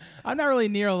 Yeah. I'm not really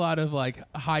near a lot of like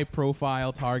high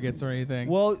profile targets or anything.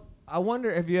 Well, I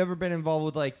wonder if you ever been involved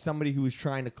with like somebody who was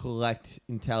trying to collect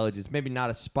intelligence, maybe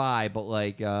not a spy, but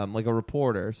like a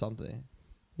reporter or something,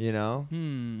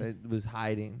 that was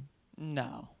hiding.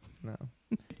 No. No.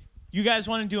 You guys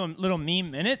want to do a little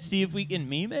meme minute? See if we can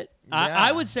meme it? Yeah.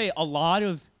 I would say a lot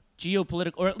of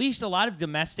geopolitical, or at least a lot of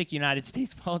domestic United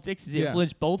States politics is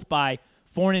influenced both by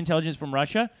foreign intelligence from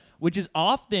Russia. which is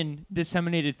often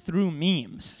disseminated through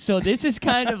memes. So this is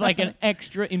kind of like an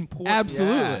extra important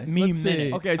Absolutely. meme Let's see.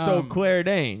 minute. Okay, so Claire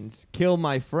Danes, kill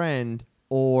my friend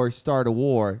or start a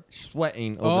war,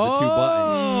 sweating over the two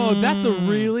buttons. Oh, that's a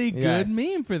really Yes. good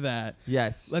meme for that.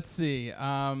 Yes. Let's see.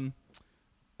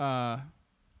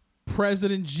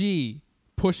 President G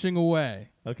pushing away.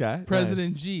 Okay.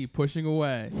 President G pushing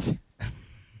away.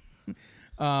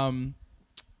 Hong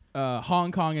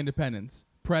Kong independence.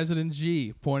 President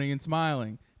G pointing and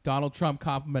smiling. Donald Trump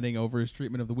complimenting over his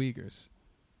treatment of the Uyghurs.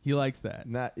 He likes that.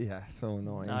 So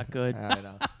annoying. Not good. I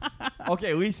know.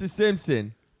 Okay, Lisa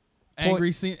Simpson.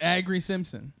 Angry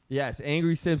Simpson. Yes,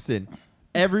 Angry Simpson.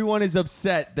 Everyone is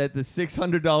upset that the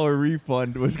 $600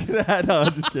 refund was going to No,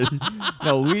 I'm just kidding.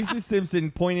 No, Lisa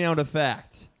Simpson pointing out a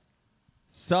fact.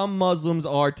 Some Muslims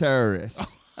are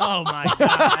terrorists. Oh my god!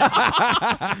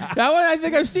 That one, I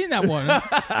think I've seen that one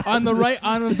on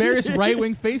the various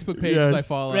right-wing Facebook pages Yes. I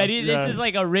follow. Ready? Yes. This is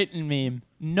like a written meme.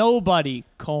 Nobody,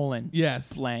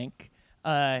 Yes. blank.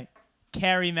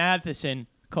 Carrie Matheson,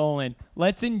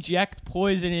 let's inject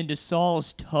poison into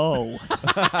Saul's toe.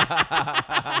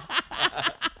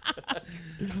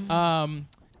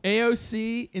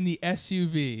 AOC in the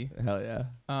SUV. Hell yeah.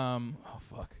 Oh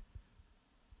fuck.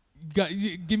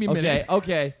 Give me a minute.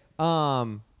 Okay.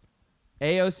 AOC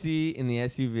in the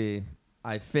SUV.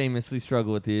 I famously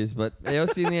struggle with these, but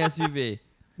AOC in the SUV.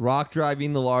 Rock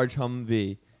driving the large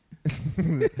Humvee.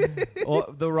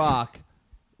 The Rock.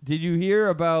 Did you hear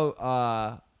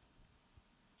about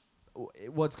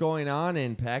what's going on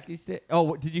in Pakistan?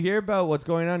 Oh, did you hear about what's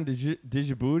going on in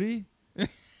Djibouti?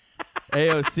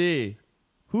 AOC.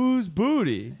 Whose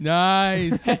booty?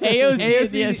 Nice. AOC in the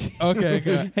SUV. Okay,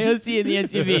 good. AOC in the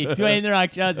SUV. Dwayne The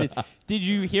Rock Johnson. Did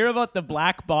you hear about the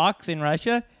black box in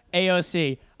Russia?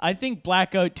 AOC. I think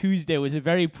Blackout Tuesday was a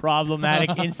very problematic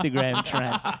Instagram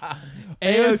trend.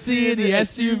 AOC in the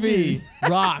SUV.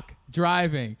 Rock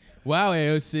driving. Wow,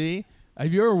 AOC.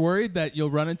 Have you ever worried that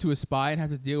you'll run into a spy and have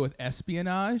to deal with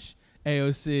espionage?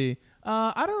 AOC.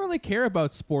 I don't really care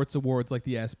about sports awards like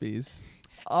the ESPYs.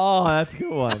 Oh, that's a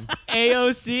good one.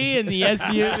 AOC in the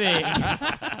SUV.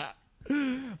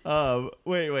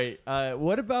 Wait.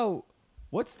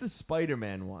 What's the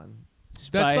Spider-Man one?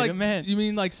 That's Spider-Man. like, you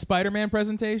mean like Spider-Man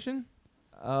presentation?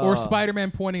 Or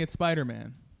Spider-Man pointing at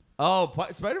Spider-Man? Oh,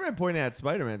 Spider-Man pointing at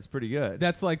Spider-Man is pretty good.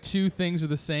 That's like two things are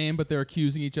the same, but they're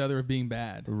accusing each other of being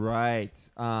bad. Right.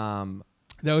 That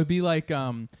would be like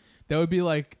Spider-Man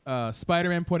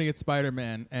pointing at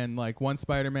Spider-Man, and like one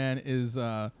Spider-Man is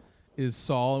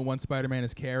Saul and one Spider-Man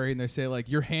is Carrie, and they say like,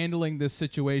 you're handling this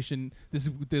situation, this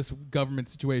government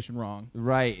situation wrong.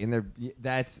 Right, and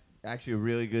that's actually a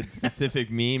really good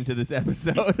specific meme to this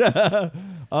episode.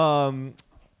 And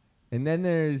then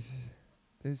there's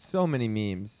so many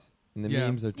memes, and the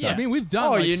memes are tough. I mean, we've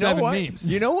done like 7 memes.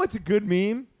 You know what's a good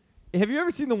meme? Have you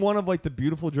ever seen the one of like the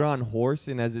beautiful drawn horse,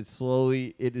 and as it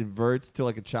inverts to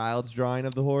like a child's drawing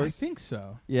of the horse? I think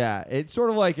so. Yeah, it's sort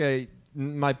of like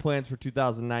my plans for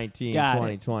 2019, Got it.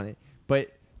 2020.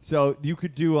 But so you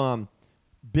could do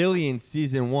Billions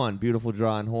season 1, beautiful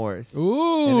drawn horse.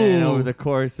 Ooh. And then over the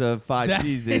course of 5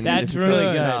 seasons, That's it's really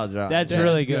a good. child drawing. That's Yeah.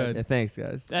 really That's good. Yeah, thanks,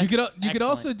 guys. That's You could excellent.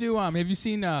 also do have you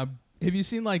seen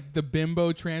like the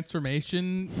bimbo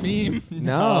transformation meme?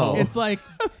 No. It's like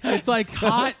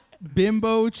hot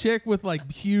bimbo chick with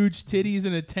like huge titties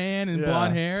and a tan and Yeah.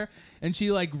 blonde hair, and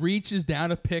she like reaches down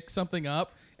to pick something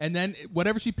up, and then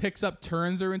whatever she picks up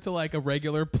turns her into like a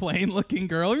regular plain looking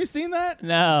girl. Have you seen that?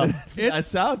 No. That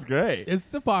sounds great.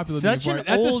 It's a popular Such meme an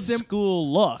for it. That's old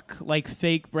school look, like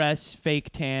fake breasts,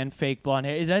 fake tan, fake blonde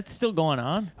hair. Is that still going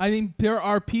on? I mean, there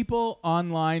are people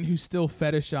online who still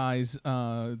fetishize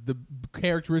the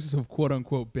characteristics of quote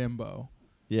unquote bimbo.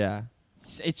 Yeah.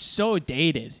 It's so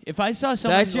dated. If I saw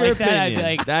something That's your like that, I'd opinion. be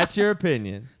like, That's your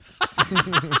opinion.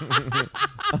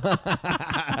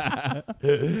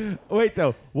 Wait,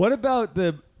 though. What about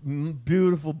the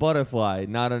beautiful butterfly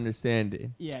not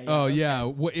understanding? yeah. Oh okay.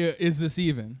 yeah, is this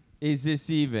even? Is this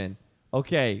even?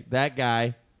 Okay, that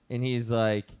guy, and he's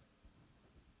like,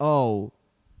 oh,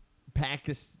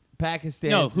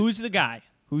 Pakistan. No, who's the guy?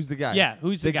 Who's the guy? Yeah,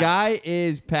 who's the the guy?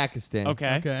 Is Pakistan.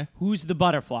 Okay. Okay. Who's the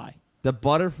butterfly? The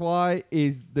butterfly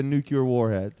is the nuclear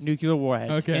warheads. Nuclear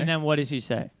warheads. Okay. And then what does he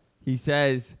say? He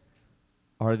says,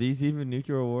 are these even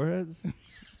nuclear warheads?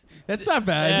 That's not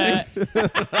bad.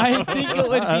 I think it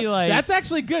would be like That's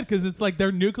actually good because it's like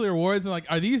they're nuclear warheads. And like,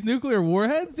 are these nuclear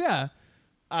warheads? Yeah.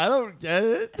 I don't get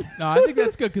it. No, I think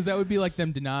that's good because that would be like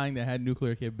them denying they had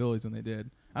nuclear capabilities when they did.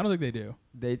 I don't think they do.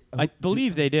 I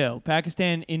believe they do.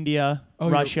 Pakistan, India, Oh,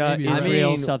 Russia, maybe.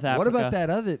 Israel, South Africa. What about that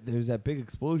other? There was that big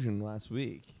explosion last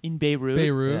week. In Beirut?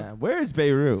 Yeah. Where is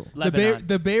Beirut? Lebanon.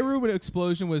 The Beirut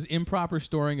explosion was improper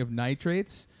storing of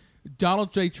nitrates.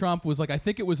 Donald J. Trump was like, I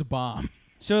think it was a bomb.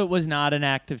 So it was not an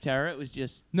act of terror. It was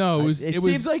just. No, it was. It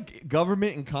seems like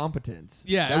government incompetence.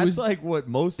 Yeah, that's it was like what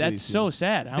most. That's so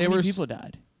sad. How many people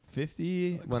died?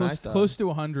 50 when I saw. Close to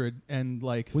 100 and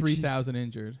like Which 3,000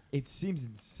 injured. It seems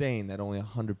insane that only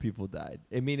 100 people died.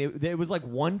 I mean, it was like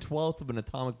 1/12 of an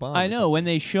atomic bomb. I know. When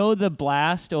they show the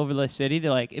blast over the city,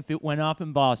 they're like, if it went off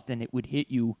in Boston, it would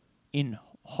hit you in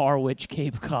Harwich,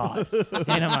 Cape Cod.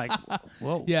 And I'm like,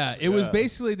 whoa. Yeah, it was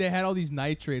basically they had all these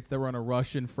nitrates that were on a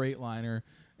Russian freightliner.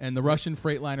 And the Russian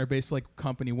freightliner basically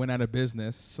company went out of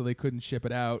business, so they couldn't ship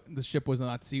it out. The ship was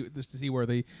not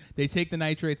seaworthy. They take the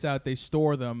nitrates out, they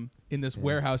store them in this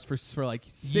warehouse for like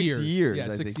 6 years. years. Yeah, I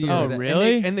 6 think. years. Oh,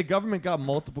 really? And the government got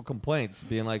multiple complaints,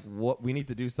 being like, "What? We need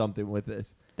to do something with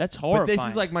this." That's horrifying. But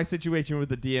this is like my situation with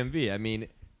the DMV. I mean,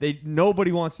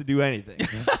 nobody wants to do anything.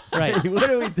 Right. They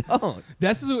literally don't.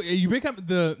 This is you become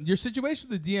your situation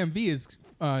with the DMV is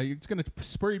it's going to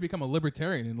spur you to become a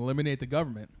libertarian and eliminate the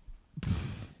government.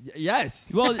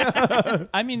 Yes. Well,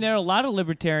 I mean, there are a lot of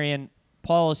libertarian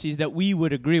policies that we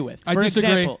would agree with. I For disagree.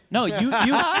 example, no,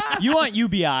 you want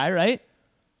UBI, right?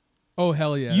 Oh,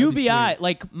 hell yeah. that'd be UBI, sweet.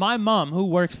 like my mom, who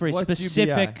works for a What's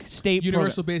specific UBI? state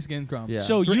Universal program. basic income. Yeah.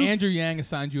 So So you Andrew Yang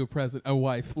assigned you a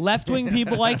wife. left-wing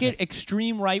people like it.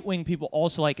 Extreme right-wing people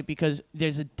also like it because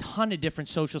there's a ton of different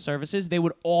social services. They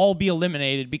would all be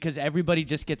eliminated because everybody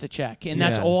just gets a check, and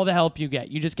that's Yeah. all the help you get.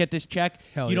 You just get this check.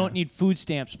 Hell you yeah. don't need food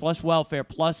stamps plus welfare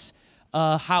plus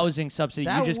housing subsidy.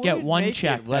 That You just get would one make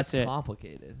check. It less That's it.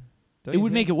 complicated. Don't It you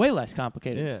would make think? it way less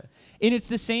complicated. Yeah. And it's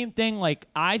the same thing. Like,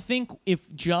 I think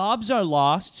if jobs are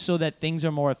lost so that things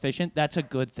are more efficient, that's a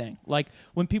good thing. Like,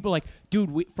 when people are like, dude,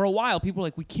 for a while, people were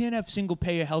like, we can't have single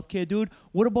payer healthcare, dude.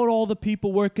 What about all the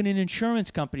people working in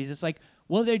insurance companies? It's like,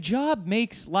 well, their job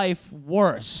makes life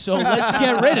worse. So let's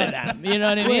get rid of them. You know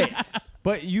what I mean?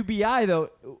 But UBI though,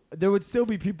 there would still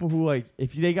be people who like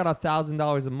if they got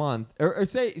 $1,000 a month, or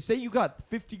say you got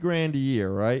 $50,000 a year,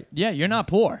 right? Yeah, you're not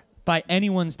poor by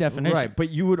anyone's definition. Right,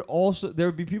 but you would also there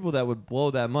would be people that would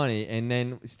blow that money and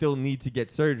then still need to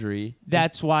get surgery.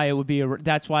 That's why it would be.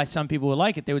 That's why some people would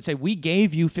like it. They would say, "We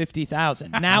gave you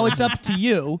 50,000. Now it's up to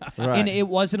you." Right. And it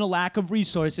wasn't a lack of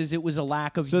resources; it was a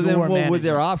lack of So your then, what would management.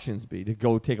 their options be? To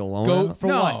go take a loan? out? For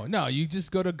what? No. You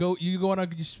just go on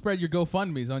you spread your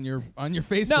GoFundMe's on your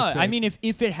Facebook. No, I page. mean,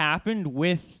 if it happened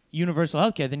with universal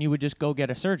healthcare, then you would just go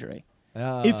get a surgery.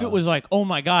 Oh. If it was like, oh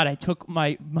my God, I took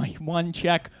my one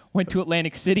check, went to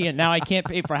Atlantic City, and now I can't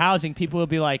pay for housing, people would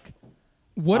be like,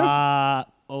 what if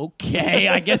okay,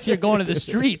 I guess you're going to the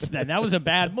streets then. That was a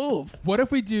bad move. What if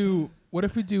we do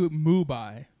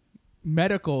MUBI,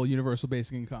 medical universal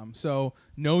basic income? So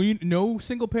no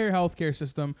single payer healthcare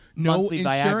system, no Monthly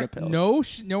Viagra insurance,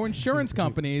 pills. no insurance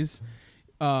companies,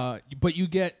 but you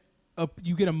get a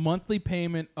monthly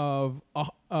payment of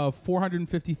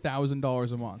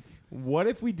 $450,000 a month. What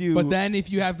if we do? But then if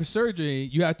you have surgery,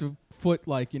 you have to foot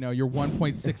like your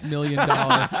 $1.6 million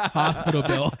hospital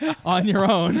bill on your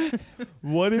own.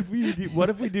 What if we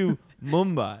do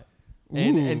Mumbai?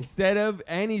 And Ooh. instead of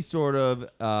any sort of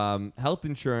health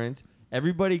insurance,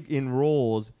 everybody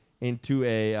enrolls into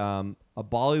a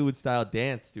Bollywood style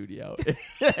dance studio.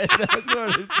 That's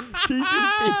what it teaches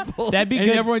people. That'd be And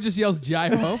good. everyone just yells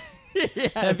Jai Ho.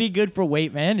 That'd be good for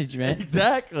weight management.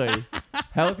 Exactly.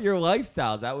 Healthier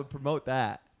lifestyles. That would promote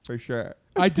that for sure.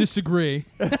 I disagree.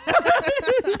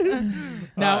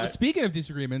 Now, Alright. speaking of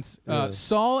disagreements,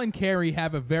 Saul and Carrie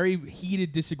have a very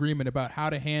heated disagreement about how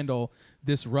to handle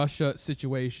this Russia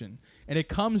situation, and it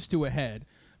comes to a head.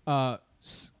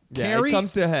 Carrie, it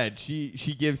comes to a head.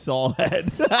 She gives Saul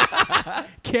head.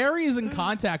 Carrie is in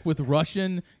contact with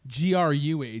Russian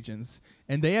GRU agents,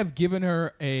 and they have given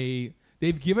her a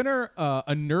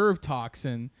nerve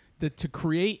toxin to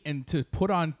create and to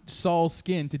put on Saul's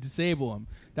skin to disable him.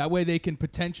 That way they can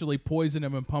potentially poison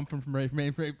him and pump him from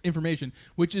information,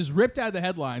 which is ripped out of the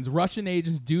headlines. Russian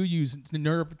agents do use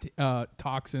nerve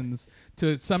toxins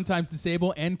to sometimes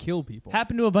disable and kill people.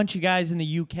 Happened to a bunch of guys in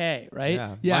the UK,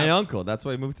 right? Yeah. My uncle. That's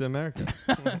why he moved to America.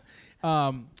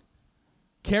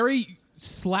 Carrie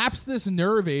slaps this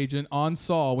nerve agent on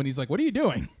Saul when he's like, "What are you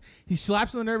doing?" He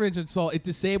slaps the nerve agent on Saul. It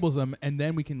disables him, and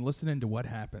then we can listen into what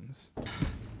happens.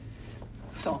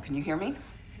 Saul, can you hear me?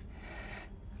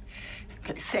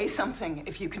 Okay, say something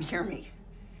if you can hear me.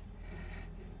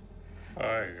 I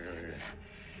hear you.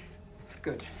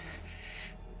 Good.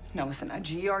 Now listen, a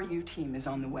GRU team is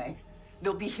on the way.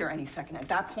 They'll be here any second. At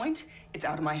that point, it's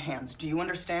out of my hands. Do you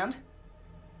understand?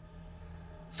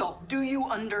 Saul, do you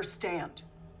understand?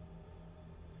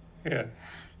 Yeah.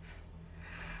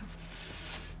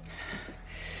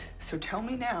 So tell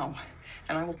me now,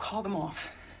 and I will call them off.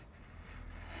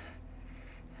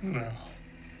 No.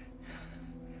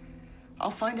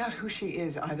 I'll find out who she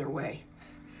is either way.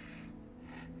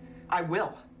 I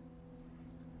will.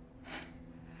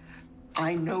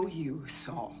 I know you,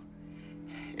 Saul.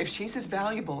 If she's as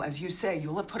valuable as you say,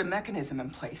 you'll have put a mechanism in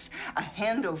place, a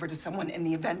handover to someone in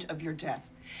the event of your death.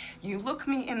 You look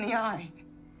me in the eye,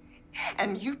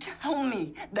 and you tell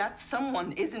me that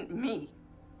someone isn't me.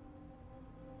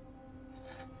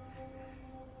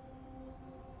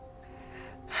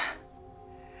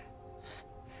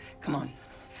 Come on.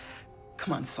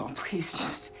 Come on, Saul, please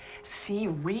just see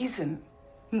reason.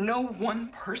 No one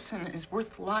person is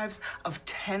worth lives of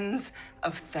tens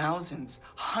of thousands,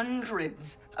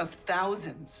 hundreds of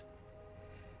thousands.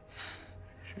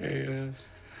 She is.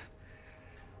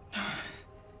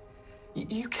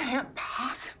 You can't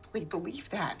possibly believe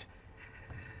that.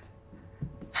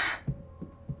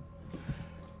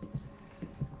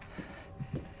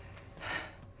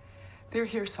 They're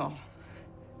here, Saul.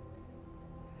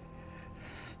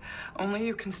 Only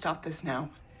you can stop this now.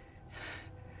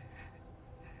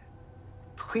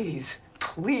 Please,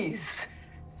 please.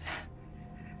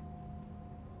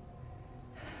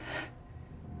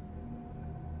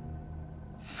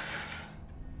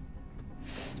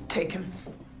 Take him.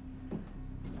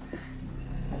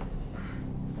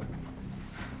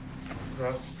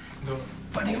 Russ, no.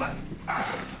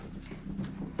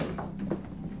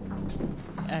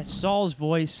 Saul's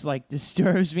voice like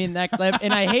disturbs me in that clip,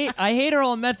 and I hate her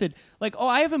whole method. Like, oh,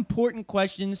 I have important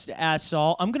questions to ask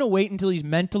Saul. I'm gonna wait until he's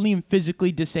mentally and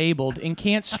physically disabled and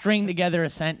can't string together a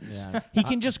sentence. Yeah. He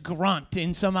can just grunt,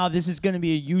 and somehow this is gonna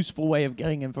be a useful way of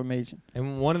getting information.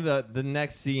 And one of the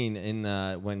next scene in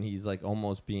when he's like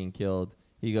almost being killed,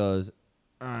 he goes,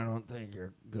 "I don't think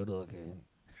you're good looking."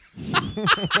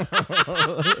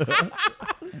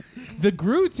 The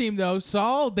Gru team, though,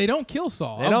 Saul, they don't kill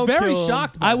Saul. They I'm don't very kill him.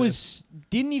 shocked by I this.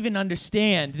 didn't even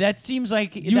understand. That seems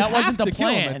like You that have wasn't the to kill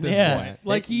plan. him at this yeah. point.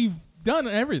 Like, you've done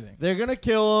everything. They're gonna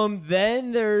kill him.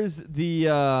 Then there's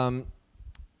the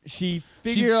she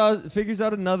figures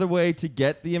out another way to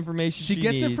get the information She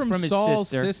gets needs. it from From his Saul's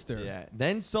sister. sister. Yeah.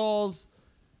 Then Saul's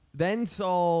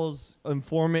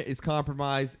informant is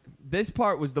compromised. This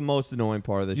part was the most annoying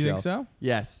part of the show. You think so?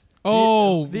 Yes.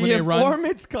 Oh, the when they run?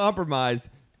 informant's compromised,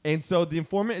 and so the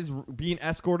informant is being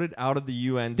escorted out of the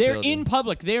UN. They're building. in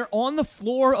public. They're on the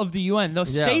floor of the UN, the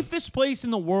Yeah. safest place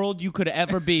in the world you could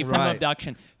ever be from Right.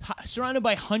 abduction, surrounded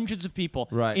by hundreds of people.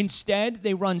 Right. Instead,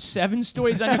 they run 7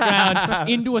 stories underground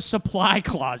into a supply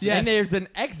closet. Yes. And there's an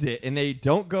exit, and they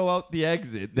don't go out the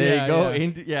exit. They Yeah, go yeah.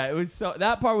 into it was so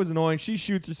that part was annoying. She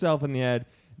shoots herself in the head.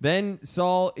 Then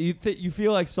Saul, you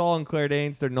feel like Saul and Claire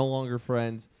Danes, they're no longer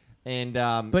friends, and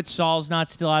But Saul's not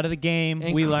still out of the game.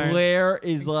 and We learned. Claire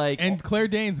is like, And Claire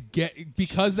Danes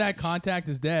because that contact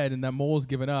is dead and that mole is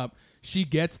given up. She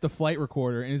gets the flight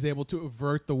recorder and is able to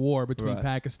avert the war between Right.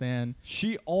 Pakistan.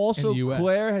 she also in the US.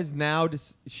 Claire has now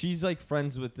she's like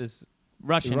friends with this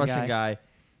Russian guy.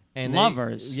 and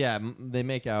Lovers. they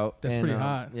make out. That's and, pretty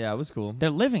hot. Yeah, it was cool. They're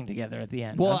living together at the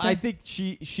end. Well, aren't they? I think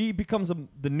she becomes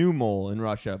the new mole in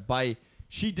Russia by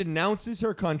she denounces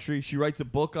her country. She writes a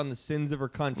book on the sins of her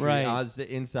country Right. as the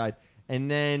inside, and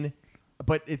then,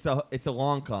 but it's a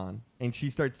long con, and she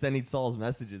starts sending Saul's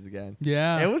messages again.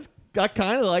 Yeah. It was I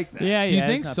kind of like that. Yeah, Do you yeah,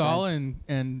 think it's not Saul bad.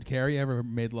 and Carrie ever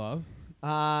made love?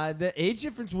 The age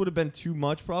difference would have been too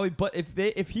much probably, but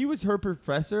if he was her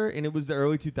professor and it was the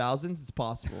early 2000s, it's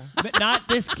possible. But not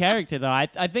this character, though.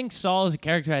 I think Saul as a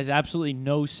character has absolutely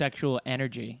no sexual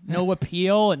energy, no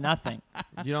appeal, and nothing.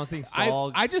 You don't think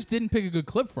Saul? I just didn't pick a good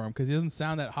clip for him because he doesn't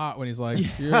sound that hot when he's like,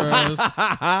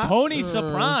 yes. Tony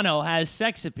Soprano has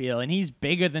sex appeal, and he's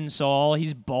bigger than Saul.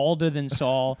 He's balder than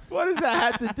Saul. What does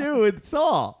that have to do with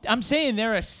Saul? I'm saying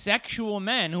there are sexual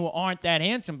men who aren't that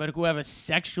handsome, but who have a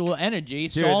sexual energy.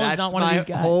 Dude, Saul that's is not one of my these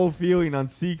guys. whole feeling on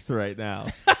Sikhs right now.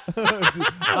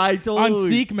 I On totally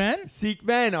Sikh men? Sikh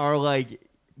men are like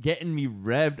getting me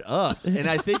revved up, and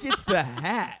I think it's the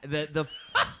hat.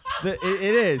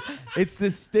 It is. It's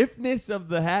the stiffness of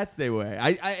the hats they wear.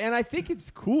 I think it's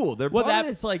cool. They're Well, part of that-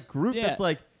 this like group yeah. that's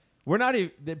like we're not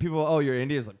even that people. Oh, you're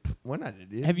Indian. It's like we're not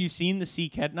Indian. Have you seen the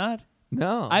Sikh head nod?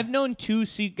 No, I've known 2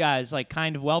 Sikh guys like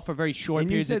kind of well for very short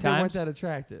and you periods said of they time. weren't that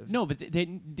attractive. No, but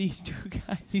these 2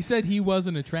 guys. He said he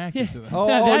wasn't attracted to them. Oh,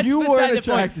 That's you beside weren't the point.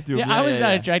 attracted to him. Yeah, Yeah, I was yeah, not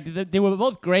yeah. attracted. They were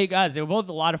both great guys. They were both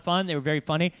a lot of fun. They were very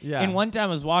funny. Yeah. And one time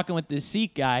I was walking with this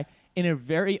Sikh guy,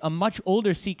 and a much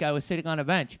older Sikh guy was sitting on a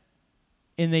bench.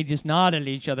 And they just nodded at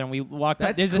each other, and we walked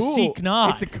up. That's There's cool. a Sikh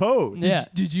nod. It's a code. Yeah.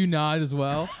 Did you nod as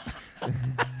well?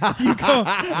 You go,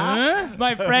 huh?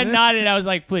 My friend nodded. I was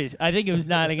like, please. I think it was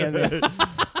nodding at me.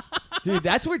 Dude,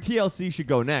 that's where TLC should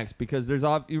go next because there's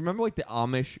you remember like the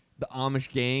Amish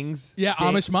gangs? Yeah,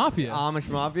 Amish Mafia. Amish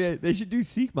Mafia. They should do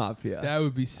Sikh Mafia. That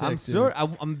would be sick. I'm dude. sure.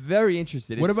 I'm very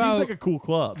interested. What It about seems like a cool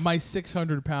club? My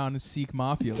 600-pound Sikh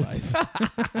Mafia life.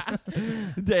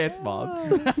 Dance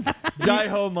moms. Jai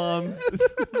ho moms.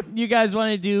 You guys want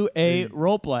to do a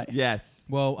role play? Yes.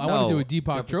 Well, I want to do a No,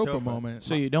 Deepak Chopra. Chopra moment.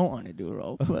 So you don't want to do a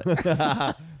role play.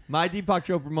 My Deepak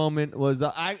Chopra moment was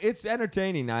it's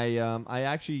entertaining. I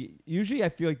actually usually I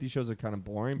feel like these shows are kind of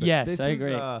boring, but Yes, this I was,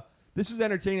 agree. This was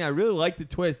entertaining. I really liked the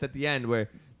twist at the end where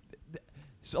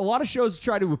so a lot of shows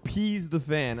try to appease the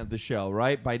fan of the show,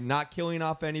 right? By not killing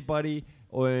off anybody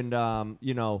and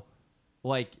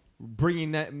like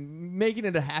making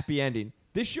it a happy ending.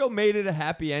 This show made it a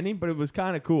happy ending, but it was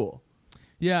kind of cool.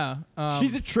 Yeah.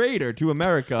 She's a traitor to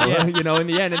America, in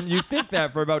the end, and you think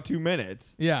that for about 2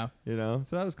 minutes. Yeah. So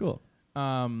that was cool.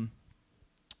 My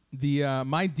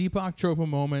Deepak Chopra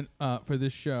moment for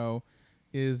this show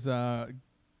is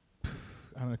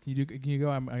I don't know. Can you go?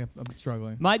 I'm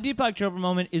struggling. My Deepak Chopra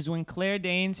moment is when Claire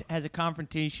Danes has a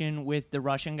confrontation with the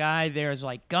Russian guy. There's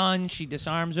like guns. She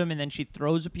disarms him, and then she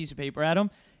throws a piece of paper at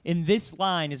him. And this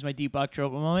line is my Deepak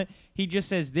Chopra moment. He just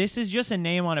says, "This is just a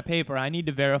name on a paper. I need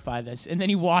to verify this." And then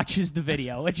he watches the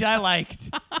video, which I liked.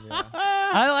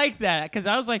 I liked that because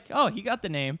I was like, "Oh, he got the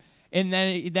name." And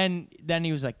then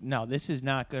he was like, "No, this is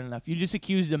not good enough. You just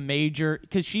accused a major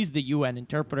because she's the UN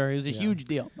interpreter. It was a huge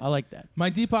deal. I like that." My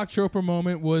Deepak Chopra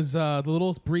moment was the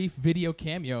little brief video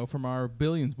cameo from our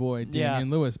Billions boy, Damian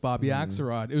Lewis, Bobby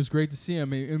Axelrod. It was great to see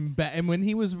him. And when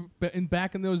he was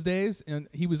back in those days, and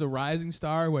he was a rising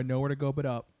star who had nowhere to go but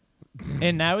up.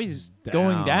 And now he's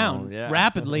going down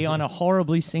rapidly on a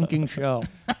horribly sinking show.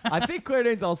 I think Claire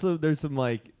Danes also, there's some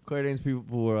Claire Danes people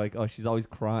who are like, oh, she's always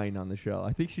crying on the show.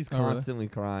 I think she's constantly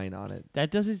crying on it. That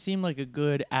doesn't seem like a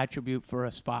good attribute for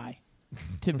a spy,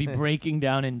 to be breaking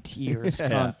down in tears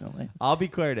constantly. I'll be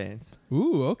Claire Danes.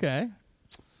 Ooh, okay.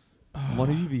 One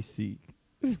of you be Sikh.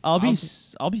 I'll be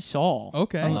Saul.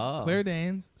 Okay. Oh. Claire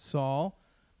Danes, Saul.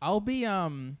 I'll be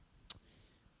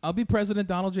President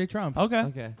Donald J. Trump.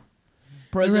 Okay.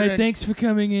 All right, thanks for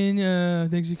coming in.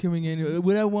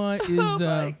 What I want is... Oh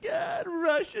my God,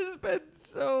 Russia's been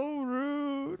so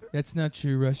rude. That's not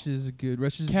true. Russia's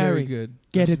very Carrie, good.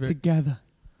 Get Russia's it together.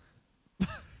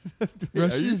 Are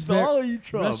you Saul or are you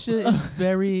Trump? Russia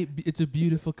is it's a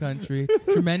beautiful country.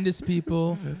 Tremendous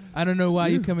people. I don't know why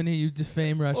you come in here, you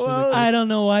defame Russia. Well, I don't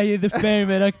know why you defame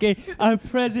it, okay? Our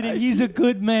president, he's a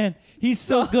good man. He's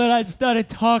so good, I started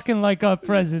talking like our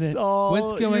president. Saul,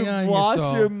 What's going on here, lost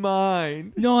Saul? your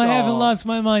mind. No, I haven't Saul. lost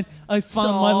my mind. I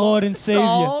found my Lord and Savior.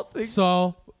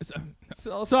 Saul,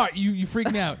 Saul. Sorry, you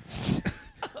freaked me out.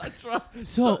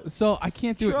 So I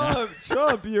can't do it now.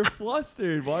 Trump, you're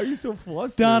flustered. Why are you so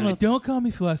flustered? Donald, don't call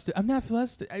me flustered. I'm not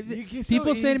flustered.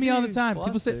 People say to me all the time.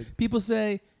 People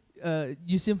say,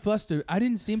 you seem flustered. I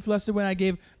didn't seem flustered when I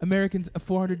gave Americans a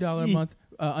 $400 a month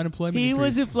unemployment He increase.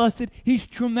 wasn't flustered. He's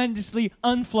tremendously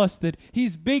unflustered.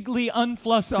 He's bigly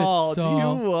unflustered. Saul, do Saul.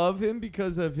 you love him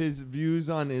because of his views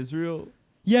on Israel?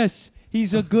 Yes,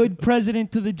 he's a good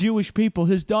president to the Jewish people.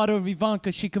 His daughter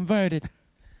Ivanka, she converted.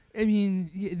 I mean,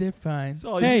 they're fine.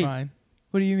 Saul, They're Hey. fine.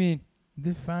 What do you mean?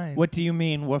 They're fine. What do you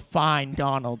mean we're fine,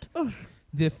 Donald?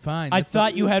 They're fine. I That's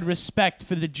thought what- you had respect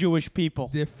for the Jewish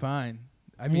people. They're fine.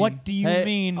 I mean, What do you Hey,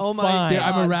 mean oh my fine?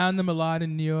 God. I'm around them a lot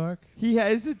in New York. He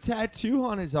has a tattoo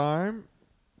on his arm.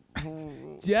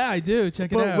 Yeah, I do.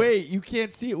 Check it But out. wait, you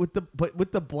can't see it with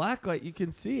the black light. You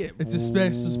can see it. It's a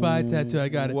special spy tattoo. I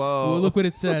got it. Whoa. Well, look what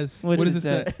it says. What does does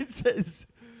it it say? It says.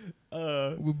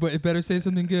 But it better say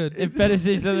something good. It better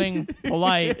say something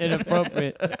polite and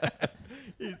appropriate.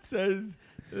 It says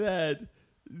that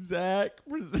Zach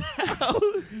Brazil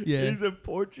is a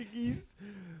Portuguese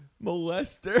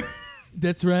molester.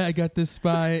 That's right. I got this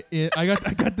spy. I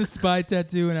got this spy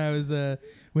tattoo when I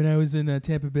was in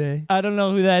Tampa Bay. I don't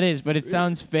know who that is, but it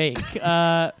sounds fake.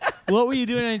 What were you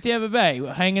doing in Tampa Bay?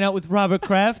 Hanging out with Robert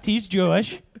Kraft? He's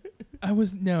Jewish. I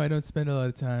don't spend a lot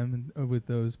of time with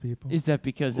those people. Is that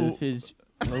because of his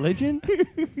religion?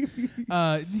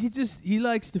 He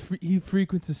likes to he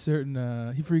frequents a certain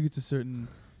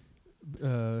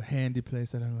handy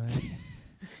place I don't like.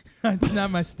 It's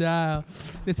not my style.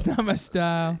 It's not my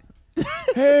style.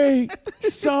 Hey,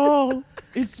 Saul,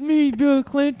 it's me, Bill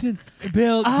Clinton.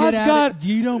 Bill, I've get got- out.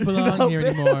 You don't belong here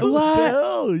anymore. What?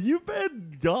 Bill, you've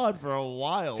been gone for a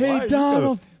while. Why are Hey, you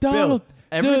Donald, going- Donald,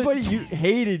 Everybody, you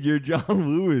hated your John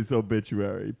Lewis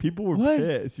obituary. People were What?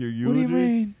 pissed. Your eulogy. What do you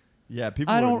mean? Yeah,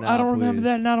 people. I were don't. not I don't remember pleased.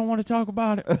 that, and I don't want to talk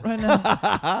about it right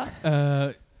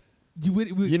now.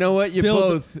 You know what? You Bill,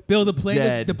 both. Bill, the plane.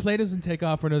 dead. The plane doesn't take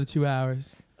off for another 2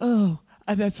 hours. Oh,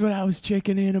 that's what I was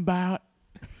checking in about.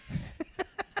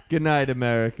 Good night,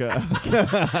 America.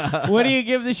 What do you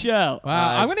give the show?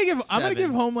 Wow, I'm gonna give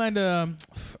 7. Homeland.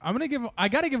 I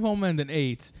gotta give Homeland an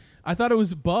 8. I thought it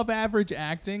was above average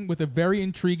acting with a very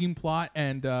intriguing plot,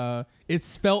 and it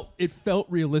felt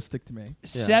realistic to me.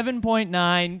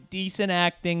 7.9, decent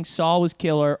acting. Saul was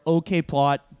killer. Okay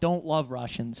plot. Don't love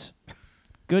Russians.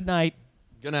 Good night.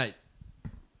 Good night.